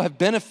these people have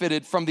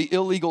benefited from the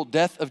illegal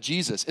death of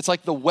Jesus. It's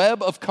like the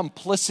web of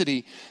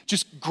complicity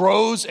just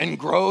grows and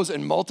grows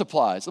and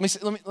multiplies.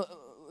 Let me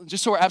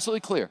just so we're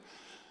absolutely clear.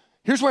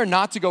 Here's where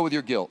not to go with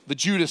your guilt, the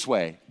Judas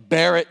way,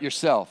 bear it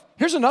yourself.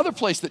 Here's another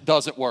place that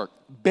doesn't work,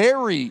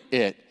 bury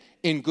it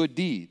in good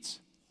deeds.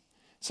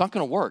 It's not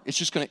going to work. It's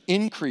just going to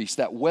increase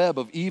that web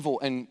of evil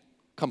and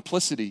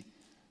complicity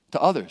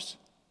to others.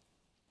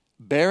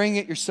 Burying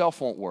it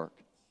yourself won't work.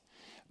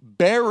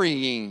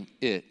 Burying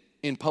it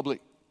in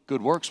public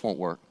good works won't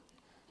work.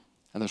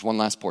 And there's one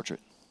last portrait.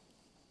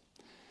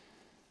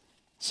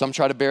 Some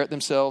try to bear it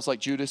themselves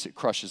like Judas, it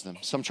crushes them.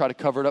 Some try to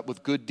cover it up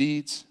with good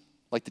deeds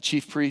like the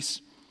chief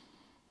priests.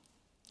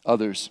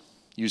 Others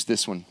use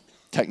this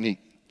technique,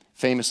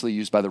 famously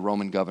used by the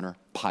Roman governor,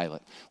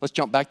 Pilate. Let's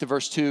jump back to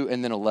verse 2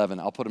 and then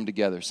 11. I'll put them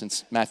together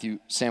since Matthew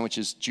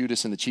sandwiches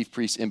Judas and the chief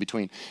priests in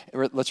between.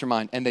 Let's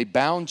remind, and they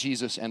bound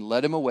Jesus and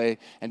led him away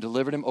and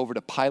delivered him over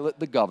to Pilate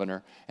the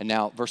governor. And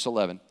now, verse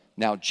 11,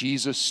 now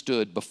Jesus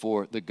stood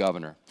before the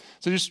governor.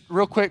 So just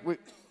real quick, in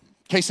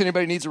case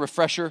anybody needs a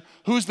refresher,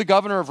 who's the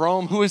governor of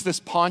Rome? Who is this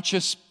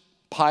Pontius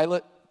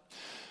Pilate?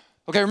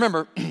 Okay,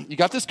 remember, you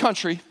got this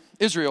country,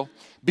 Israel,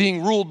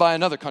 being ruled by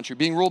another country,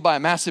 being ruled by a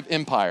massive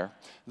empire.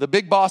 The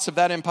big boss of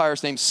that empire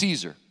is named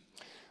Caesar.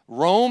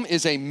 Rome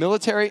is a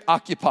military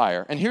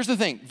occupier. And here's the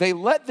thing. They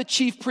let the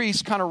chief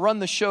priests kind of run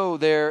the show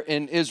there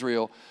in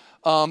Israel.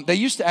 They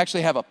used to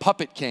actually have a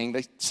puppet king.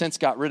 They since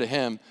got rid of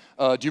him.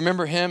 Do you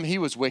remember him? He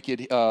was wicked.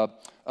 He's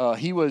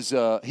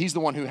the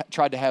one who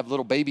tried to have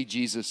little baby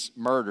Jesus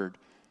murdered.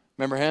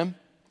 Remember him?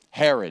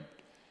 Herod.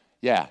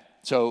 Yeah.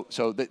 So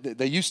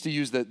they used to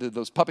use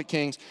those puppet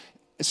kings.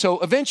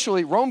 So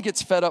eventually, Rome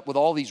gets fed up with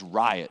all these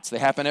riots. They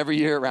happen every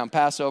year around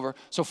Passover.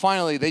 So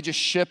finally, they just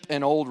ship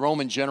an old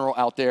Roman general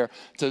out there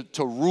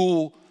to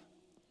rule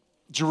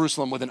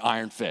Jerusalem with an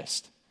iron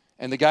fist.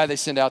 And the guy they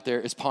send out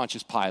there is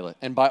Pontius Pilate.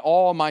 And by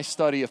all my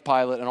study of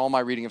Pilate and all my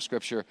reading of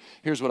Scripture,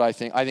 here's what I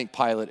think. I think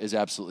Pilate is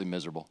absolutely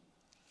miserable.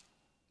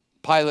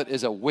 Pilate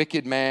is a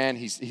wicked man.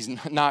 He's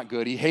not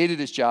good. He hated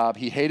his job.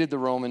 He hated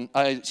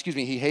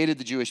he hated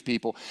the Jewish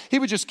people. He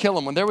would just kill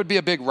them. When there would be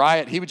a big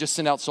riot, he would just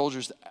send out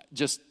soldiers to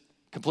just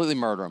completely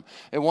murder them.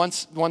 And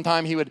one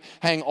time he would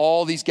hang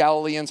all these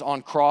Galileans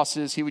on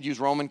crosses. He would use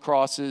Roman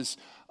crosses.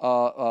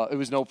 It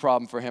was no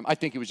problem for him. I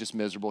think he was just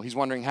miserable. He's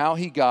wondering how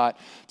he got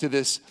to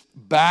this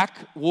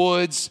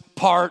backwoods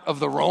part of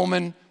the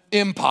Roman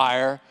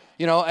Empire.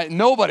 You know,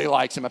 nobody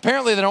likes him.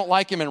 Apparently, they don't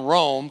like him in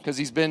Rome because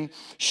he's been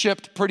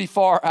shipped pretty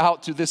far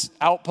out to this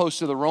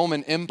outpost of the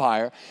Roman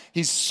Empire.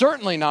 He's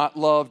certainly not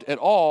loved at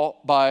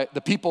all by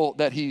the people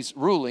that he's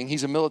ruling.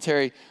 He's a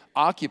military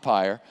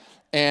occupier.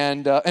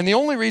 And the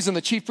only reason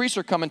the chief priests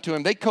are coming to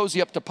him, they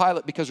cozy up to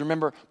Pilate because,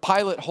 remember,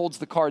 Pilate holds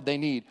the card they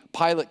need.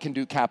 Pilate can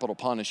do capital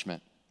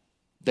punishment.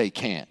 They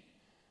can't.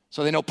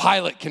 So they know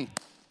Pilate can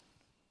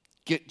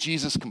get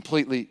Jesus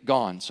completely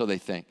gone, so they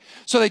think.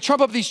 So they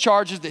trump up these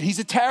charges that he's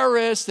a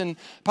terrorist, and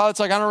Pilate's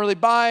like, I don't really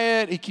buy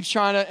it. He keeps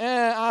trying to,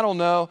 I don't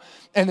know.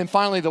 And then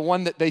finally, the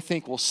one that they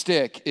think will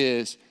stick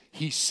is,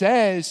 he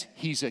says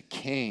he's a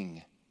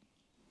king.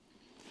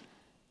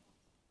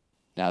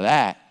 Now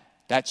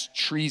that's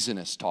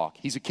treasonous talk.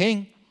 He's a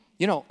king.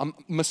 You know,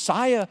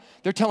 Messiah,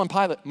 they're telling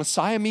Pilate,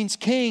 Messiah means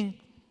king.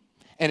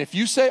 And if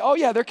you say, oh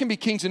yeah, there can be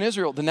kings in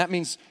Israel, then that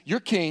means your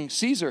king,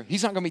 Caesar,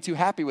 he's not going to be too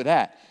happy with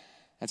that.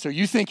 And so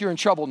you think you're in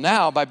trouble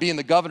now by being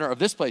the governor of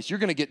this place. You're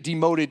going to get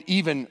demoted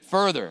even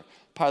further.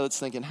 Pilate's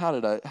thinking, how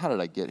did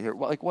I get here?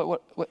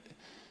 What?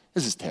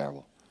 This is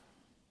terrible.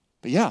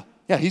 But yeah,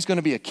 he's going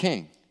to be a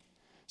king.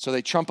 So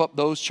they trump up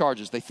those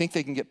charges. They think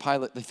they can get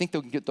Pilate. They think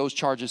they can get those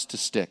charges to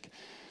stick.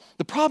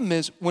 The problem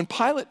is when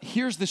Pilate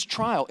hears this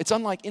trial, it's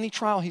unlike any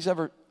trial he's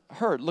ever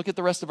heard. Look at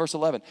the rest of verse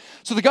 11.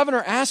 So the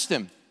governor asked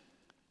him,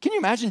 can you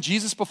imagine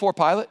Jesus before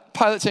Pilate?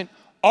 Pilate saying,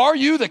 are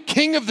you the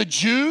king of the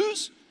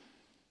Jews?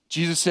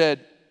 Jesus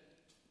said,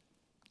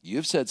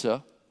 you've said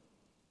so.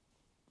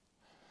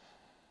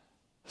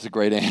 That's a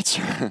great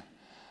answer.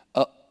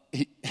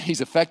 He's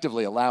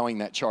effectively allowing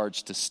that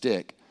charge to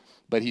stick,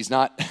 but he's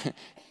not.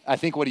 I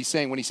think what he's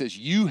saying when he says,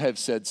 you have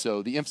said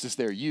so, the emphasis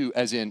there, you,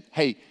 as in,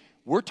 hey,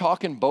 we're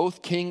talking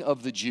both king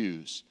of the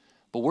Jews,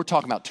 but we're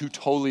talking about two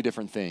totally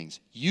different things.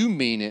 You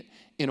mean it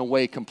in a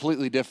way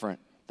completely different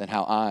than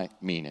how I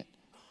mean it.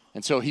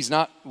 And so he's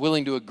not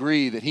willing to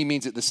agree that he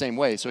means it the same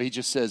way. So he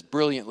just says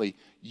brilliantly,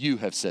 you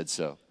have said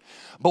so.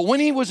 But when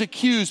he was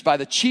accused by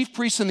the chief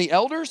priests and the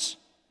elders,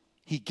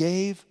 he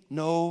gave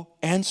no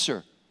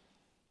answer.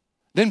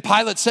 Then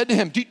Pilate said to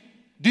him,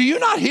 do you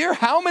not hear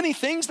how many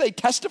things they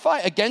testify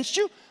against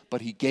you? But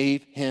he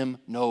gave him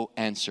no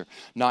answer,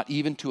 not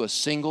even to a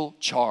single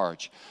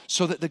charge,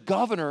 so that the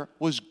governor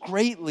was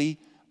greatly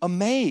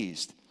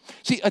amazed.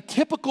 See, a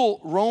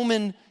typical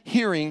Roman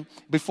hearing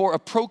before a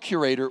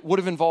procurator would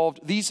have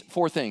involved these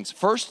four things.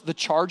 First, the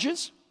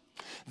charges.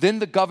 Then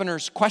the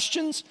governor's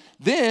questions,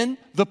 then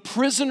the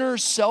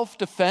prisoner's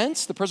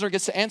self-defense. The prisoner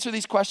gets to answer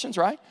these questions,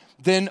 right?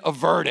 Then a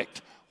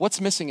verdict.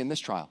 What's missing in this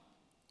trial?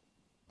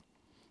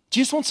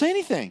 Jesus won't say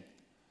anything.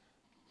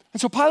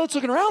 And so Pilate's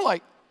looking around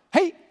like,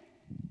 hey,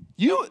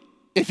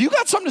 if you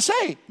got something to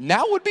say,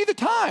 now would be the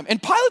time.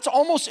 And Pilate's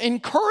almost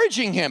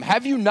encouraging him.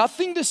 Have you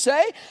nothing to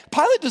say?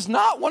 Pilate does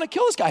not want to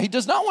kill this guy. He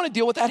does not want to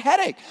deal with that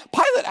headache.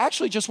 Pilate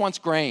actually just wants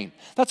grain.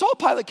 That's all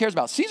Pilate cares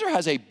about. Caesar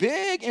has a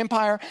big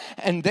empire,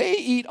 and they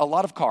eat a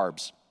lot of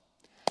carbs.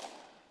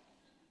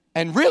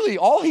 And really,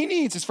 all he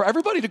needs is for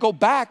everybody to go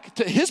back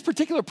to his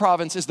particular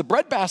province is the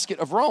breadbasket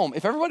of Rome.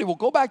 If everybody will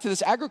go back to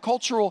this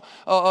agricultural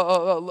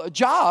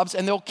jobs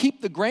and they'll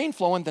keep the grain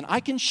flowing, then I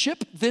can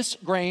ship this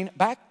grain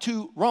back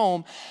to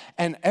Rome.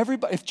 And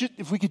everybody,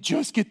 if we could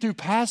just get through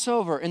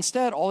Passover.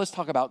 Instead, all this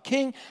talk about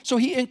king. So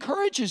he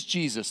encourages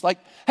Jesus. Like,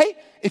 hey,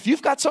 if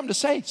you've got something to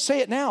say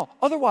it now.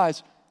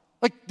 Otherwise,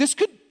 like this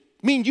could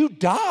mean you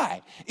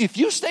die. If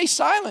you stay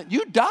silent,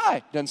 you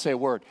die. Doesn't say a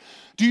word.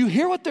 Do you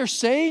hear what they're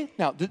saying?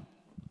 Now,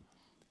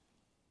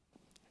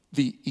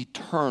 the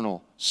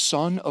eternal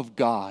Son of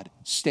God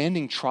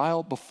standing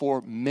trial before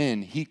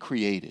men he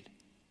created.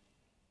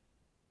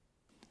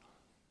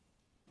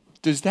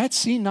 Does that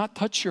scene not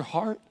touch your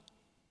heart?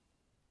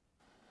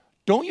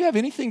 Don't you have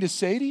anything to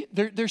say to you?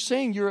 They're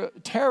saying you're a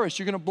terrorist,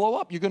 you're going to blow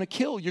up, you're going to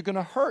kill, you're going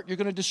to hurt, you're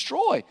going to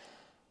destroy.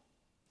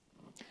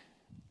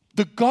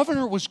 The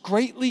governor was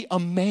greatly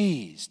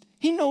amazed.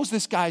 He knows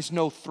this guy's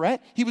no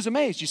threat. He was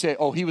amazed. You say,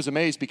 oh, he was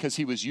amazed because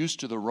he was used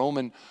to the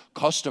Roman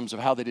customs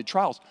of how they did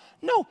trials.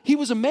 No, he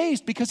was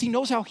amazed because he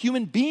knows how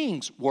human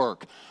beings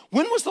work.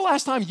 When was the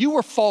last time you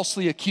were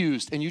falsely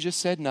accused and you just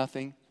said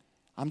nothing?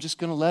 I'm just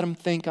going to let him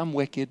think I'm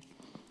wicked.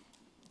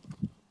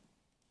 You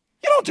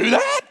don't do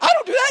that. I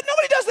don't do that.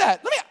 Nobody does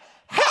that.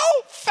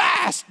 How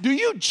fast do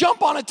you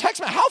jump on a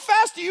text message? How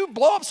fast do you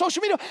blow up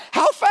social media?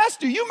 How fast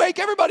do you make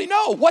everybody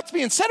know what's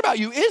being said about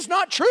you is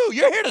not true?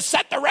 You're here to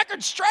set the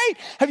record straight.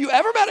 Have you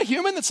ever met a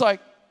human that's like,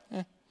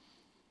 Pilate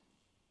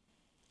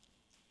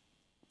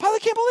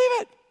can't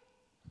believe it.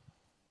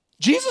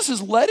 Jesus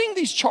is letting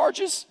these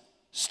charges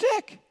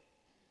stick.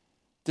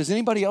 Does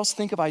anybody else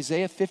think of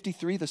Isaiah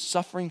 53, the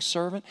suffering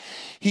servant?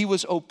 He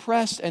was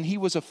oppressed and he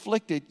was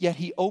afflicted, yet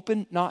he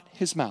opened not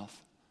his mouth.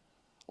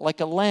 Like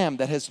a lamb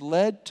that has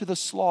led to the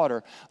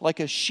slaughter,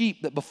 like a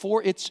sheep that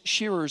before its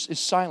shearers is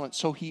silent,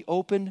 so he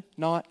opened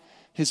not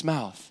his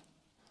mouth.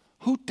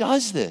 Who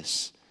does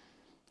this?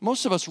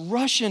 Most of us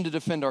rush in to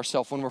defend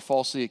ourselves when we're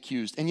falsely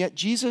accused, and yet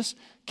Jesus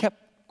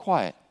kept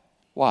quiet.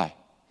 Why?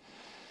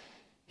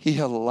 He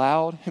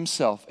allowed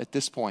himself at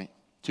this point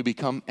to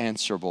become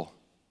answerable.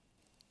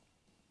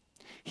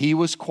 He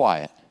was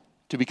quiet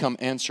to become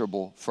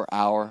answerable for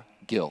our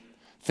guilt.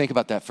 Think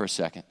about that for a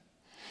second.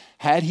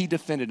 Had he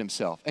defended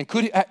himself, and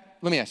let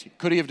me ask you,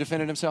 could he have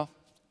defended himself?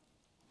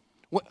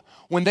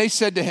 When they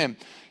said to him,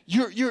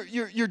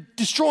 you're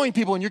destroying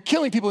people and you're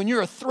killing people and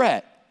you're a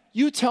threat,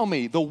 you tell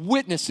me the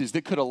witnesses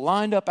that could have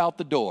lined up out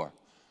the door.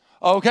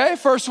 Okay,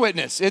 first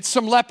witness, it's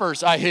some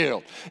lepers I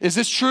healed. Is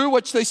this true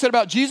what they said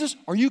about Jesus?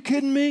 Are you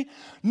kidding me?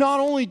 Not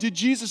only did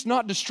Jesus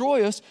not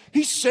destroy us,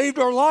 he saved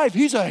our life.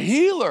 He's a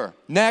healer.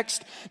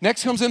 Next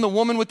comes in the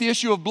woman with the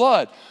issue of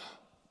blood.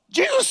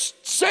 Jesus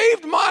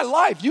saved my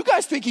life. You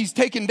guys think he's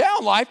taken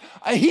down life.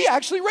 He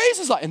actually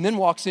raises life. And then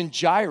walks in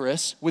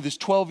Jairus with his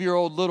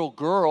 12-year-old little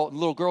girl. And the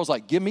little girl's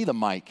like, give me the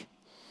mic.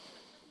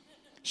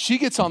 She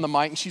gets on the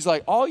mic and she's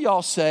like, all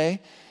y'all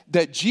say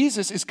that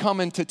Jesus is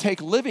coming to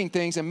take living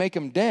things and make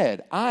them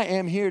dead. I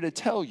am here to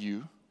tell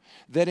you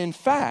that in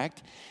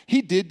fact,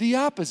 he did the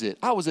opposite.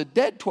 I was a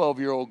dead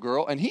 12-year-old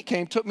girl, and he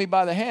came, took me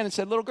by the hand and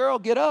said, little girl,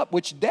 get up,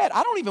 which dad,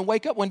 I don't even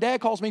wake up when dad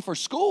calls me for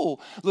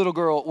school, little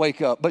girl,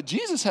 wake up. But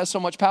Jesus has so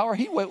much power,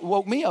 he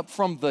woke me up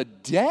from the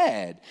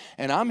dead.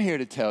 And I'm here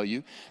to tell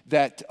you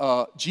that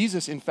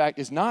Jesus, in fact,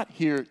 is not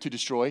here to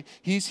destroy.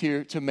 He's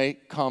here to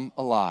make come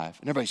alive.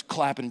 And everybody's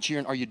clapping and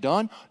cheering. Are you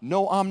done?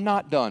 No, I'm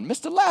not done.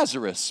 Mr.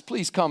 Lazarus,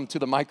 please come to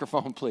the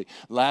microphone, please.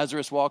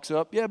 Lazarus walks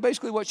up. Yeah,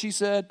 basically what she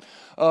said.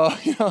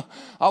 I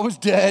was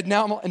dead.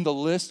 Now and the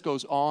list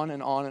goes on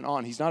and on and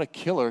on. He's not a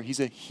killer. He's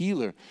a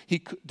healer.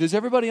 Does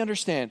everybody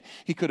understand?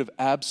 He could have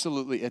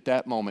absolutely at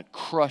that moment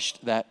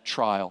crushed that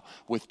trial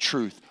with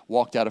truth,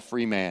 walked out a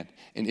free man.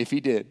 And if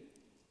he did,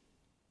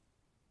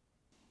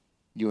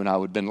 you and I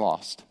would have been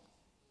lost.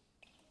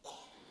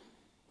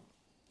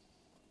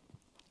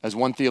 As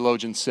one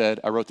theologian said,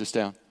 I wrote this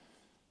down,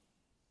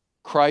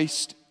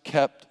 Christ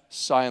kept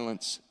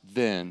silence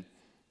then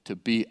to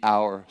be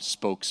our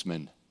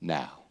spokesman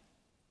now.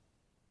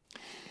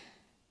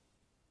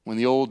 When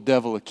the old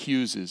devil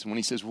accuses, when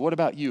he says, what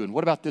about you and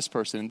what about this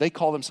person? And they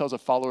call themselves a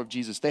follower of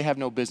Jesus. They have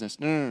no business.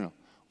 No.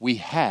 We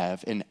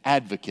have an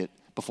advocate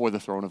before the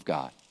throne of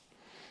God.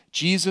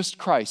 Jesus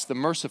Christ, the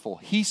merciful,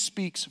 he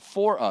speaks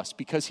for us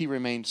because he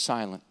remained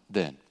silent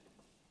then.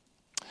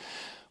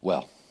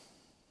 Well,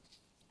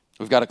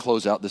 we've got to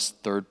close out this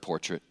third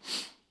portrait.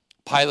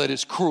 Pilate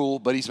is cruel,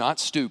 but he's not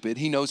stupid.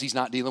 He knows he's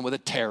not dealing with a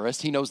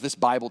terrorist. He knows this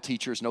Bible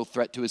teacher is no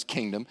threat to his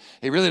kingdom.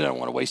 He really doesn't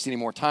want to waste any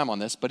more time on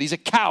this, but he's a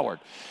coward.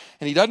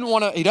 And he doesn't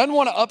want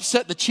to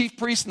upset the chief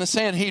priests and the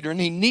Sanhedrin.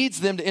 He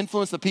needs them to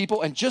influence the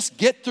people and just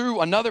get through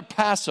another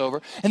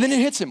Passover. And then it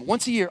hits him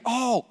once a year.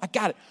 Oh, I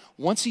got it.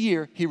 Once a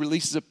year, he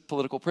releases a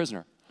political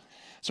prisoner.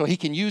 So he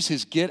can use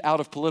his get out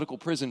of political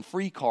prison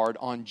free card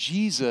on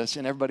Jesus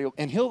and everybody,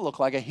 and he'll look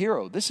like a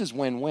hero. This is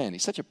win-win.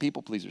 He's such a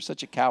people pleaser,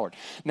 such a coward.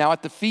 Now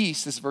at the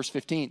feast, this is verse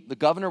 15, the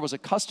governor was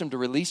accustomed to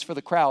release for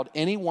the crowd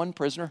any one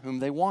prisoner whom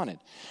they wanted.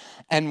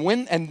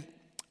 And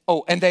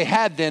they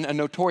had then a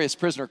notorious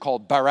prisoner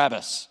called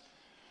Barabbas.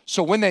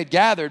 So when they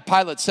gathered,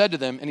 Pilate said to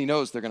them, and he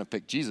knows they're going to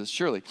pick Jesus,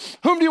 surely,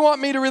 whom do you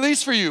want me to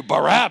release for you,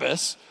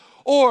 Barabbas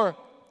or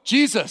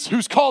Jesus,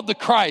 who's called the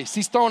Christ?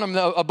 He's throwing him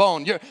a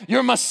bone.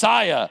 You're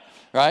Messiah.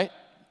 Right?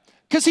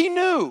 Because he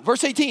knew,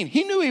 verse 18,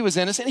 he knew he was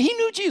innocent. He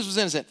knew Jesus was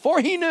innocent,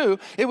 for he knew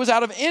it was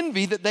out of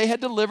envy that they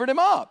had delivered him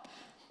up.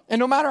 And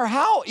no matter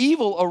how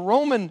evil a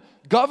Roman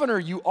governor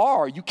you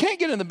are, you can't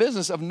get in the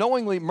business of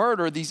knowingly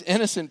murder these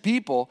innocent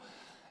people.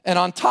 And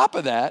on top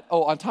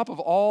of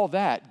all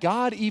that,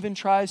 God even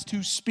tries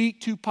to speak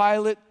to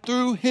Pilate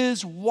through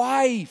his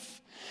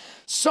wife.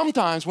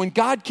 Sometimes when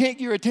God can't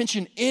get your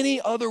attention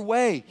any other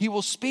way, he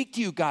will speak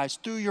to you guys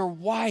through your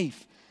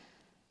wife.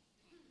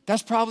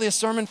 That's probably a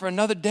sermon for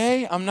another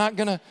day. I'm not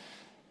going to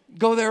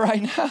go there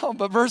right now.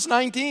 But verse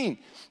 19,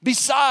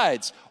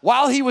 besides,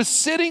 while he was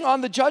sitting on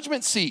the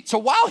judgment seat, so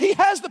while he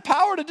has the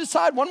power to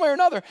decide one way or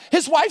another,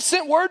 his wife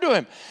sent word to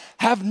him,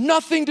 have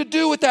nothing to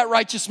do with that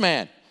righteous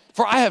man.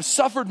 For I have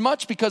suffered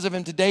much because of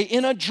him today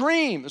in a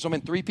dream. There's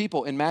only 3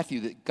 people in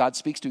Matthew that God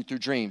speaks to through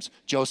dreams.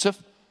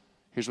 Joseph,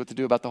 here's what to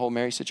do about the whole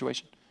Mary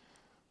situation.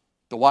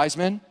 The wise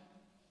men,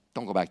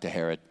 don't go back to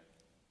Herod.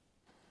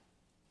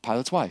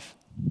 Pilate's wife.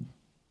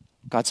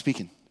 God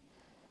speaking.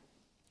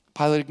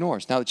 Pilate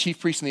ignores. Now the chief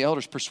priests and the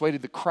elders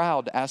persuaded the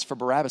crowd to ask for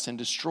Barabbas and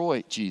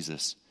destroy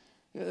Jesus.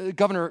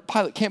 Governor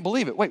Pilate can't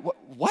believe it. Wait,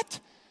 what?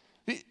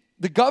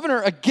 The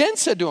governor again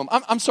said to him,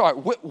 I'm sorry,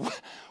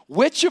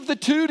 which of the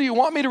 2 do you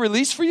want me to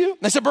release for you?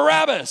 And they said,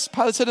 Barabbas.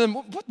 Pilate said to them,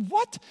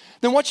 what?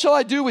 Then what shall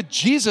I do with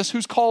Jesus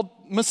who's called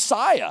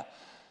Messiah?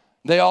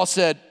 They all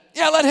said,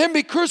 yeah, let him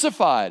be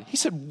crucified. He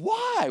said,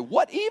 why?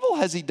 What evil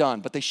has he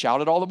done? But they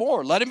shouted all the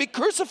more, let him be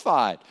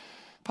crucified.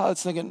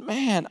 Pilate's thinking,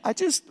 man, I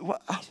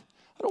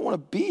don't want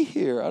to be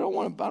here. I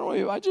want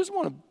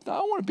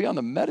to be on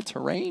the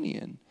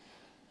Mediterranean.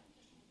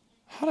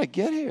 How did I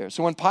get here?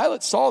 So when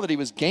Pilate saw that he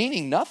was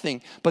gaining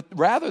nothing, but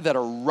rather that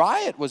a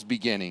riot was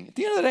beginning, at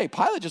the end of the day,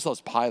 Pilate just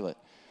loves Pilate.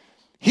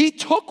 He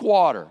took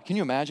water. Can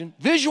you imagine?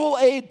 Visual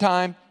aid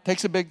time.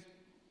 Takes a big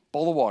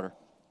bowl of water.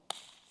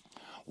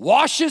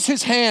 washes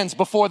his hands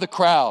before the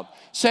crowd,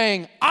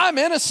 saying, I'm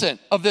innocent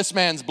of this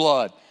man's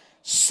blood.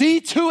 See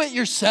to it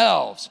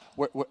yourselves.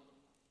 Where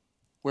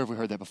have we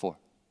heard that before?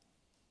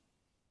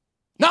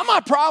 Not my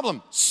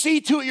problem.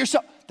 See to it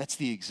yourself. That's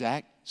the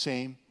exact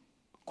same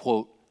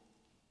quote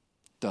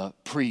the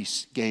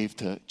priest gave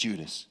to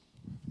Judas.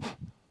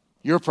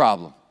 Your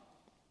problem.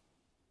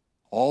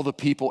 All the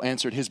people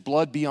answered, his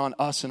blood be on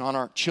us and on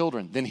our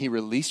children. Then he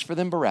released for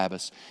them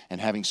Barabbas, and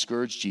having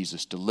scourged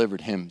Jesus,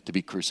 delivered him to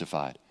be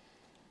crucified.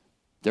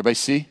 Did everybody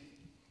see?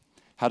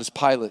 How does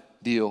Pilate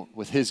deal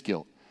with his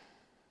guilt?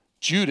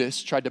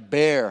 Judas tried to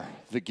bear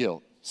the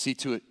guilt, see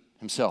to it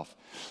himself.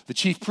 The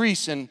chief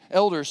priests and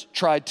elders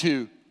tried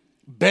to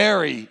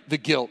bury the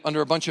guilt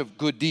under a bunch of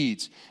good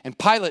deeds. And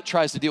Pilate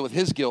tries to deal with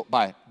his guilt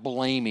by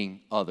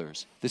blaming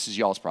others. This is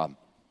y'all's problem.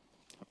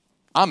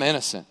 I'm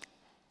innocent.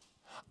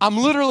 I'm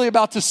literally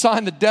about to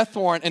sign the death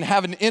warrant and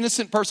have an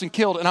innocent person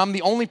killed, and I'm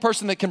the only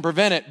person that can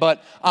prevent it,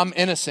 but I'm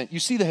innocent. You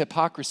see the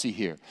hypocrisy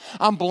here.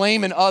 I'm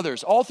blaming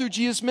others. All through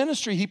Jesus'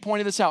 ministry, he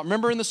pointed this out.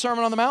 Remember in the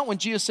Sermon on the Mount when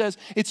Jesus says,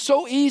 it's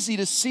so easy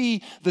to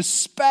see the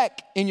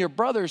speck in your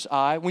brother's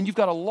eye when you've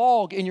got a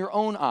log in your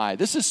own eye.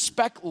 This is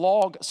speck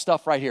log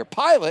stuff right here.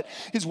 Pilate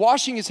is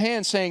washing his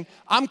hands saying,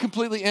 I'm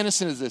completely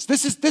innocent of this.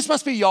 This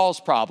must be y'all's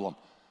problem.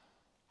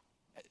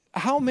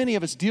 How many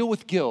of us deal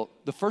with guilt?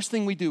 The first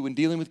thing we do when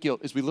dealing with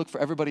guilt is we look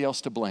for everybody else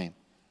to blame.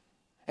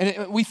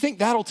 And we think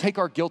that'll take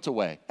our guilt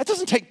away. That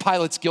doesn't take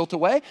Pilate's guilt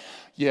away.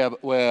 Yeah,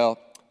 but, well,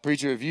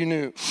 preacher, if you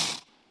knew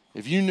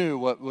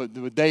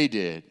what they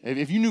did,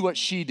 if you knew what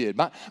she did,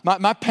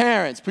 my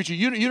parents, preacher,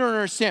 you don't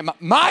understand.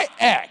 My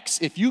ex,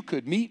 if you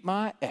could meet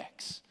my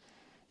ex,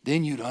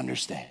 then you'd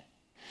understand.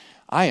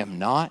 I am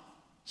not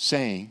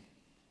saying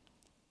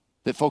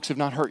that folks have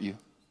not hurt you.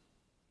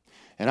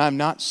 And I'm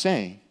not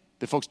saying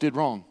that folks did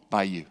wrong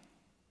by you.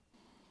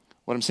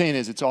 What I'm saying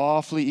is it's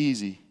awfully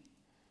easy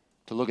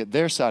to look at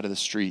their side of the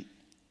street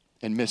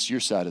and miss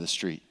your side of the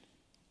street.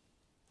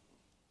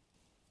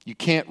 You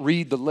can't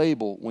read the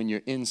label when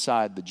you're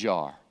inside the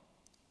jar.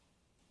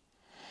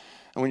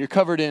 And when you're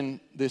covered in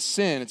this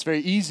sin, it's very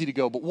easy to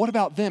go, but what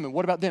about them and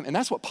what about them? And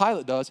that's what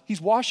Pilate does. He's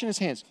washing his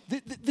hands.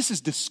 This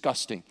is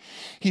disgusting.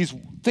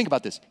 Think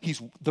about this.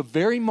 The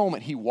very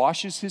moment he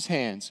washes his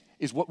hands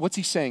is what's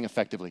he saying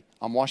effectively?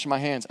 I'm washing my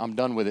hands. I'm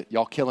done with it.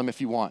 Y'all kill him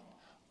if you want.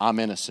 I'm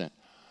innocent.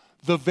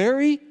 The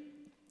very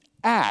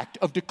act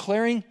of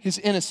declaring his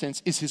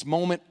innocence is his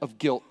moment of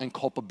guilt and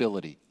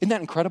culpability. Isn't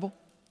that incredible?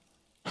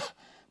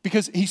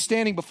 Because he's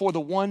standing before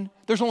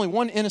there's only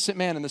one innocent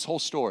man in this whole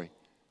story.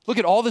 Look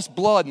at all this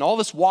blood and all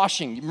this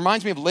washing. It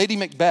reminds me of Lady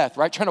Macbeth,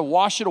 right? Trying to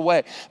wash it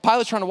away.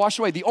 Pilate's trying to wash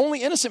it away. The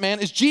only innocent man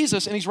is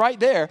Jesus, and he's right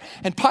there.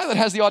 And Pilate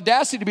has the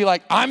audacity to be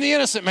like, I'm the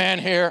innocent man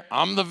here.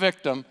 I'm the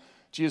victim.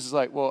 Jesus is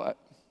like, well,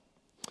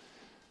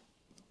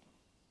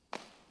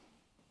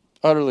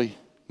 utterly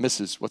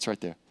misses what's right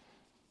there.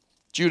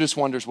 Judas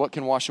wonders, what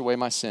can wash away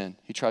my sin?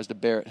 He tries to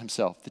bear it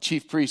himself. The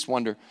chief priests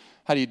wonder,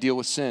 how do you deal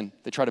with sin?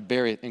 They try to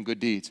bury it in good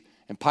deeds.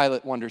 And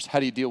Pilate wonders, how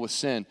do you deal with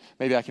sin?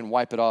 Maybe I can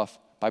wipe it off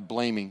by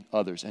blaming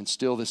others. And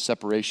still this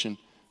separation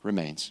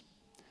remains.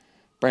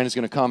 Brandon's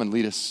going to come and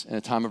lead us in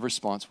a time of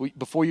response.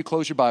 Before you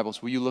close your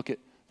Bibles, will you look at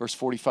verse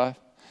 45?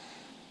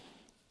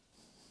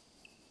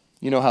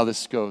 You know how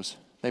this goes.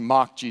 They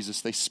mocked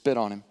Jesus. They spit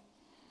on him.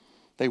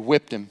 They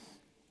whipped him.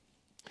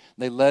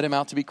 They led him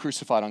out to be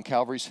crucified on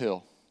Calvary's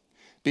hill.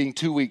 Being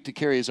too weak to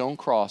carry his own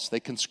cross, they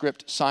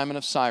conscript Simon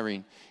of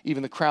Cyrene.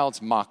 Even the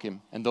crowds mock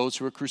him and those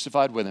who were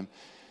crucified with him.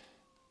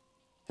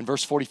 And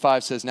verse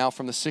 45 says, now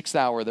from the 6th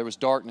hour there was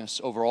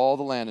darkness over all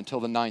the land until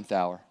the 9th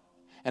hour.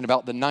 And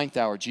about the 9th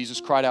hour, Jesus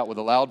cried out with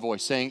a loud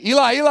voice, saying,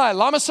 Eli, Eli,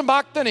 lama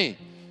sabachthani?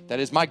 That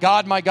is, my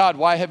God,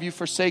 why have you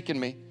forsaken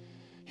me?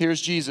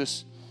 Here's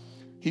Jesus.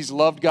 He's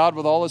loved God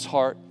with all his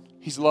heart.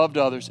 He's loved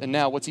others. And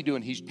now what's he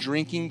doing? He's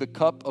drinking the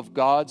cup of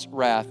God's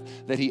wrath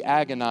that he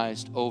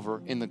agonized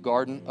over in the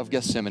Garden of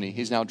Gethsemane.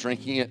 He's now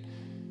drinking it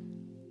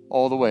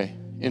all the way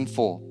in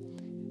full.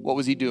 What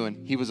was he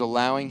doing? He was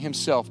allowing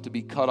himself to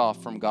be cut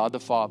off from God the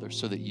Father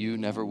so that you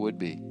never would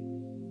be.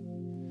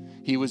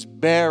 He was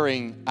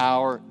bearing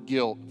our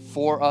guilt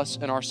for us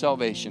and our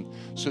salvation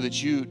so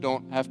that you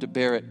don't have to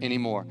bear it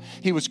anymore.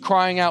 He was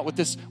crying out with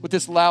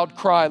this loud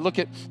cry. Look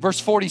at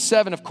verse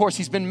 47. Of course,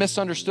 he's been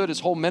misunderstood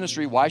his whole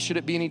ministry. Why should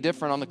it be any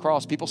different on the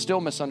cross? People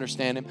still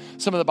misunderstand him.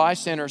 Some of the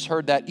bystanders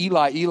heard that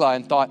Eli, Eli,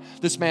 and thought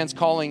this man's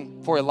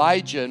calling for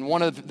Elijah. And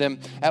one of them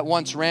at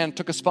once ran,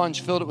 took a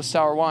sponge, filled it with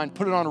sour wine,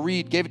 put it on a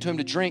reed, gave it to him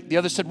to drink. The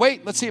other said,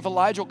 wait, let's see if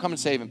Elijah will come and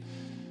save him.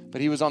 But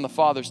he was on the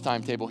Father's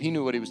timetable. He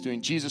knew what he was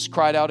doing. Jesus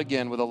cried out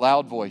again with a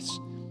loud voice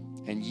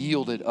and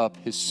yielded up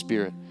his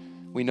spirit.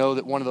 We know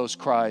that one of those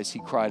cries he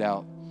cried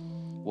out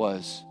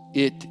was,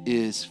 it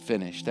is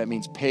finished. That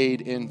means paid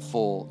in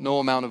full. No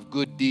amount of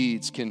good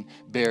deeds can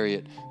bury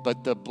it,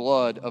 but the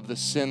blood of the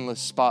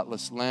sinless,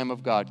 spotless Lamb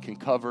of God can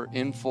cover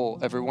in full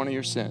every one of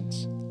your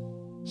sins.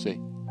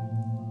 See?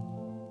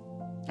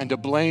 And to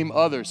blame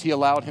others, he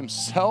allowed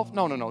himself,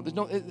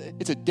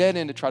 it's a dead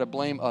end to try to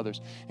blame others.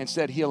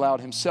 Instead, he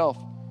allowed himself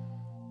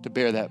to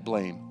bear that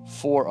blame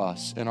for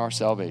us and our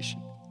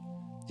salvation.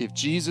 If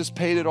Jesus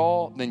paid it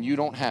all, then you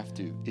don't have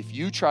to. If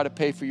you try to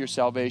pay for your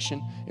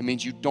salvation, it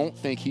means you don't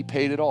think he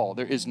paid it all.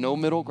 There is no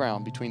middle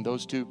ground between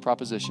those two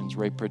propositions,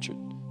 Ray Pritchard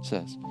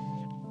says.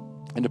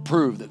 And to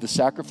prove that the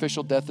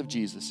sacrificial death of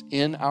Jesus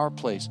in our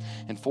place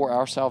and for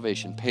our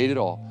salvation paid it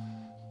all,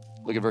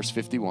 look at verse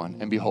 51.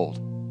 And behold,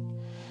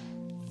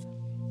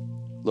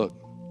 look,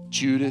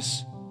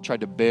 Judas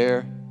tried to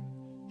bear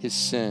his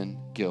sin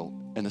guilt,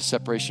 and the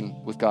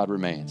separation with God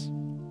remains.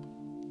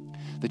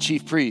 The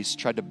chief priests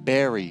tried to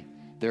bury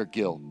their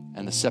guilt,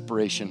 and the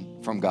separation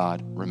from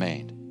God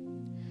remained.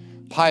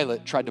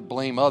 Pilate tried to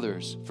blame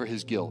others for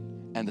his guilt,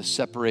 and the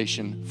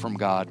separation from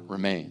God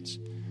remains.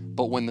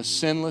 But when the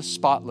sinless,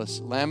 spotless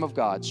Lamb of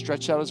God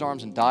stretched out his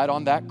arms and died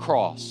on that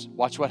cross,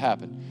 watch what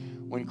happened.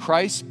 When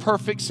Christ's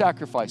perfect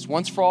sacrifice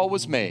once for all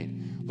was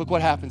made, look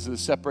what happens to the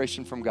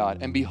separation from God.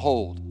 And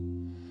behold,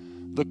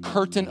 the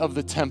curtain of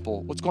the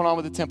temple. What's going on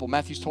with the temple?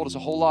 Matthew's told us a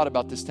whole lot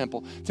about this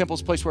temple.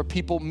 Temple's a place where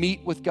people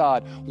meet with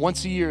God.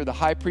 Once a year, the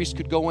high priest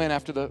could go in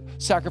after the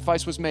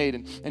sacrifice was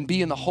made and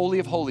be in the Holy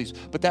of Holies.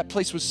 But that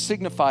place was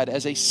signified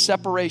as a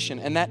separation.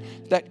 And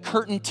that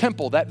curtain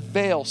temple, that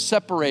veil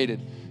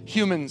separated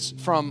humans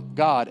from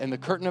God. And the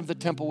curtain of the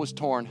temple was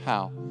torn.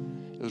 How?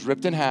 It was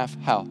ripped in half.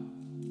 How?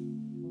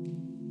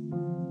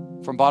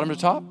 From bottom to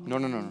top? No.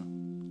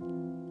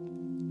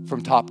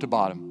 From top to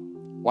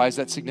bottom. Why is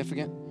that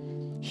significant?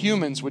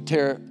 Humans would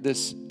tear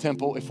this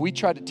temple. If we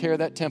tried to tear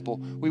that temple,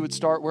 we would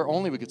start where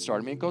only we could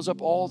start. I mean, it goes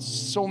up all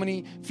so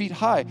many feet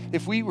high.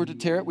 If we were to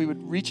tear it, we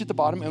would reach at the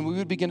bottom and we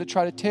would begin to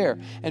try to tear.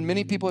 And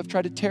many people have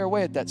tried to tear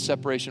away at that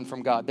separation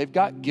from God. They've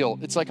got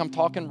guilt. It's like I'm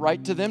talking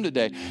right to them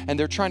today. And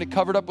they're trying to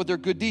cover it up with their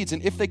good deeds.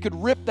 And if they could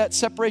rip that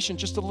separation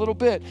just a little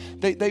bit,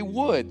 they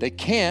would. They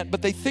can't,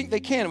 but they think they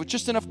can with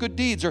just enough good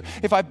deeds. Or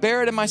if I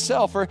bear it in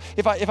myself, or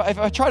if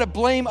I try to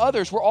blame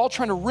others, we're all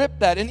trying to rip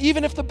that. And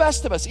even if the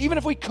best of us, even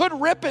if we could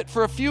rip it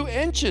for a few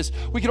inches,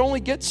 we can only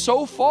get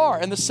so far,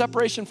 and the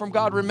separation from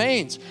God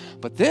remains.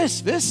 But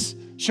this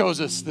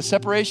shows us the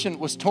separation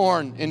was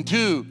torn in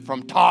two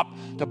from top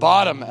to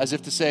bottom, as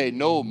if to say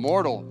no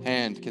mortal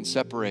hand can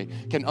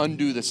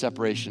undo the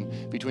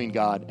separation between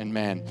God and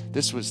man.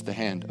 This was the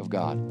hand of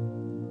God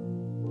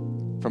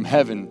from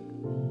heaven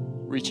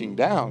reaching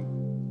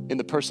down in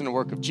the person and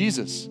work of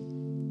Jesus.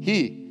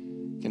 He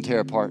can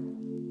tear apart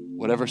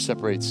whatever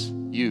separates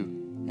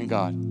you and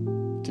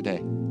God today.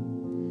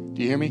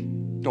 Do you hear me?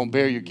 Don't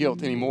bear your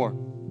guilt anymore.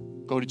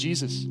 Go to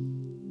Jesus.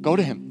 Go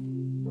to him.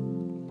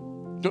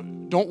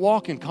 Don't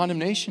walk in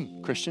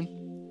condemnation, Christian.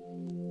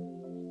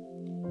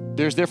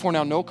 There's therefore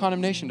now no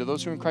condemnation to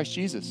those who are in Christ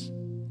Jesus.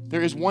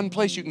 There is one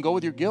place you can go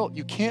with your guilt.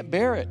 You can't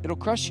bear it. It'll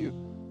crush you.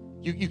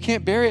 You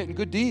can't bury it in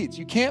good deeds.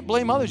 You can't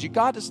blame others. You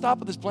got to stop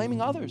with this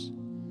blaming others.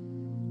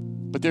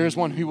 But there is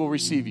one who will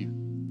receive you.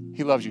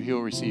 He loves you. He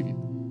will receive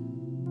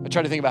you. I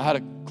try to think about how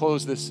to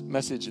close this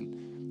message, and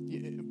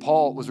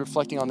Paul was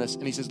reflecting on this,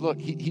 and he says, look,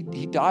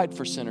 he died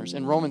for sinners.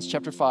 In Romans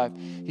chapter 5,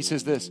 he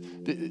says this,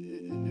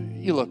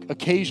 you look,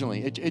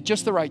 occasionally, at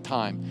just the right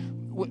time,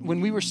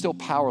 when we were still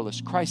powerless,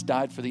 Christ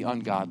died for the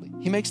ungodly.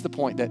 He makes the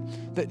point that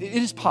it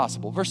is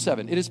possible. Verse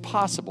 7, it is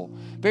possible.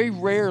 Very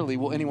rarely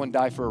will anyone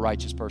die for a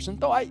righteous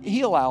person,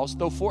 he allows,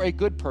 though for a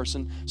good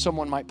person,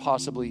 someone might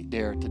possibly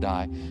dare to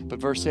die. But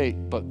verse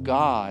 8, but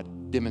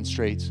God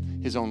demonstrates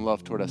his own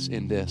love toward us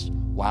in this: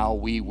 while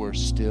we were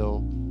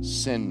still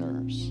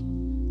sinners,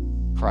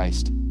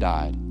 Christ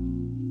died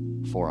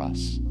for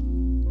us.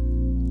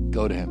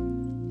 Go to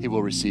him. He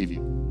will receive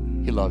you.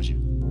 He loves you.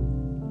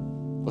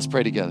 Let's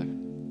pray together.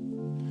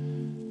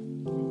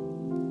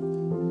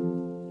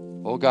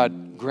 Oh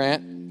God,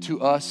 grant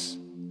to us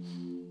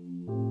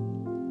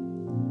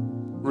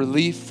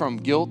relief from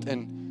guilt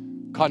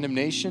and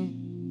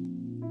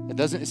condemnation.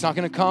 It's not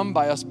going to come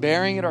by us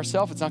bearing it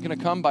ourselves. It's not going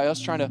to come by us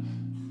trying to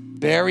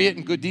bury it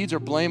in good deeds or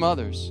blame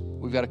others.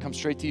 We've got to come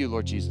straight to you,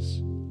 Lord Jesus,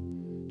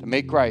 to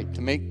make right,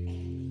 to make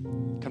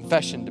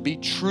confession, to be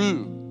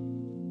true.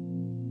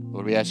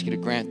 Lord, we ask you to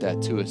grant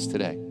that to us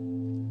today.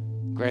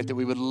 Grant that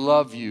we would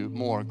love you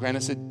more. Grant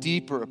us a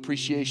deeper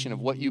appreciation of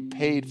what you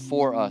paid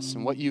for us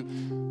and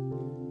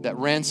that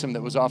ransom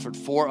that was offered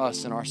for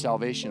us in our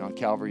salvation on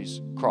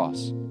Calvary's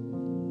cross.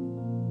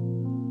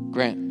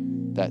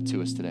 Grant that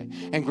to us today.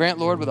 And grant,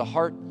 Lord, with a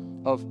heart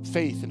of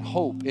faith and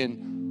hope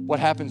in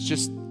what happens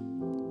just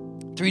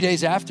 3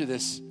 days after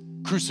this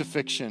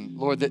crucifixion,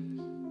 Lord, that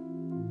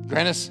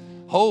grant us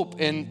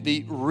hope in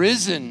the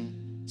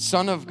risen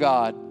Son of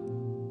God,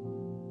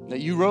 that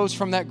you rose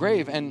from that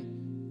grave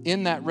and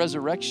in that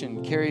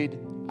resurrection carried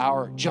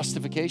our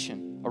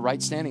justification, a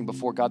right standing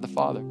before God the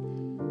Father.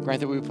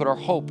 Grant that we would put our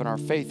hope and our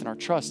faith and our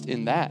trust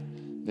in that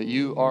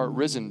you are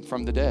risen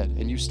from the dead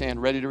and you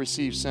stand ready to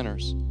receive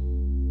sinners,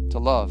 to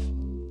love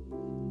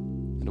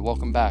and to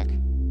welcome back.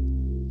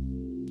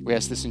 We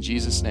ask this in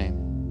Jesus'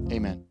 name.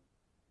 Amen.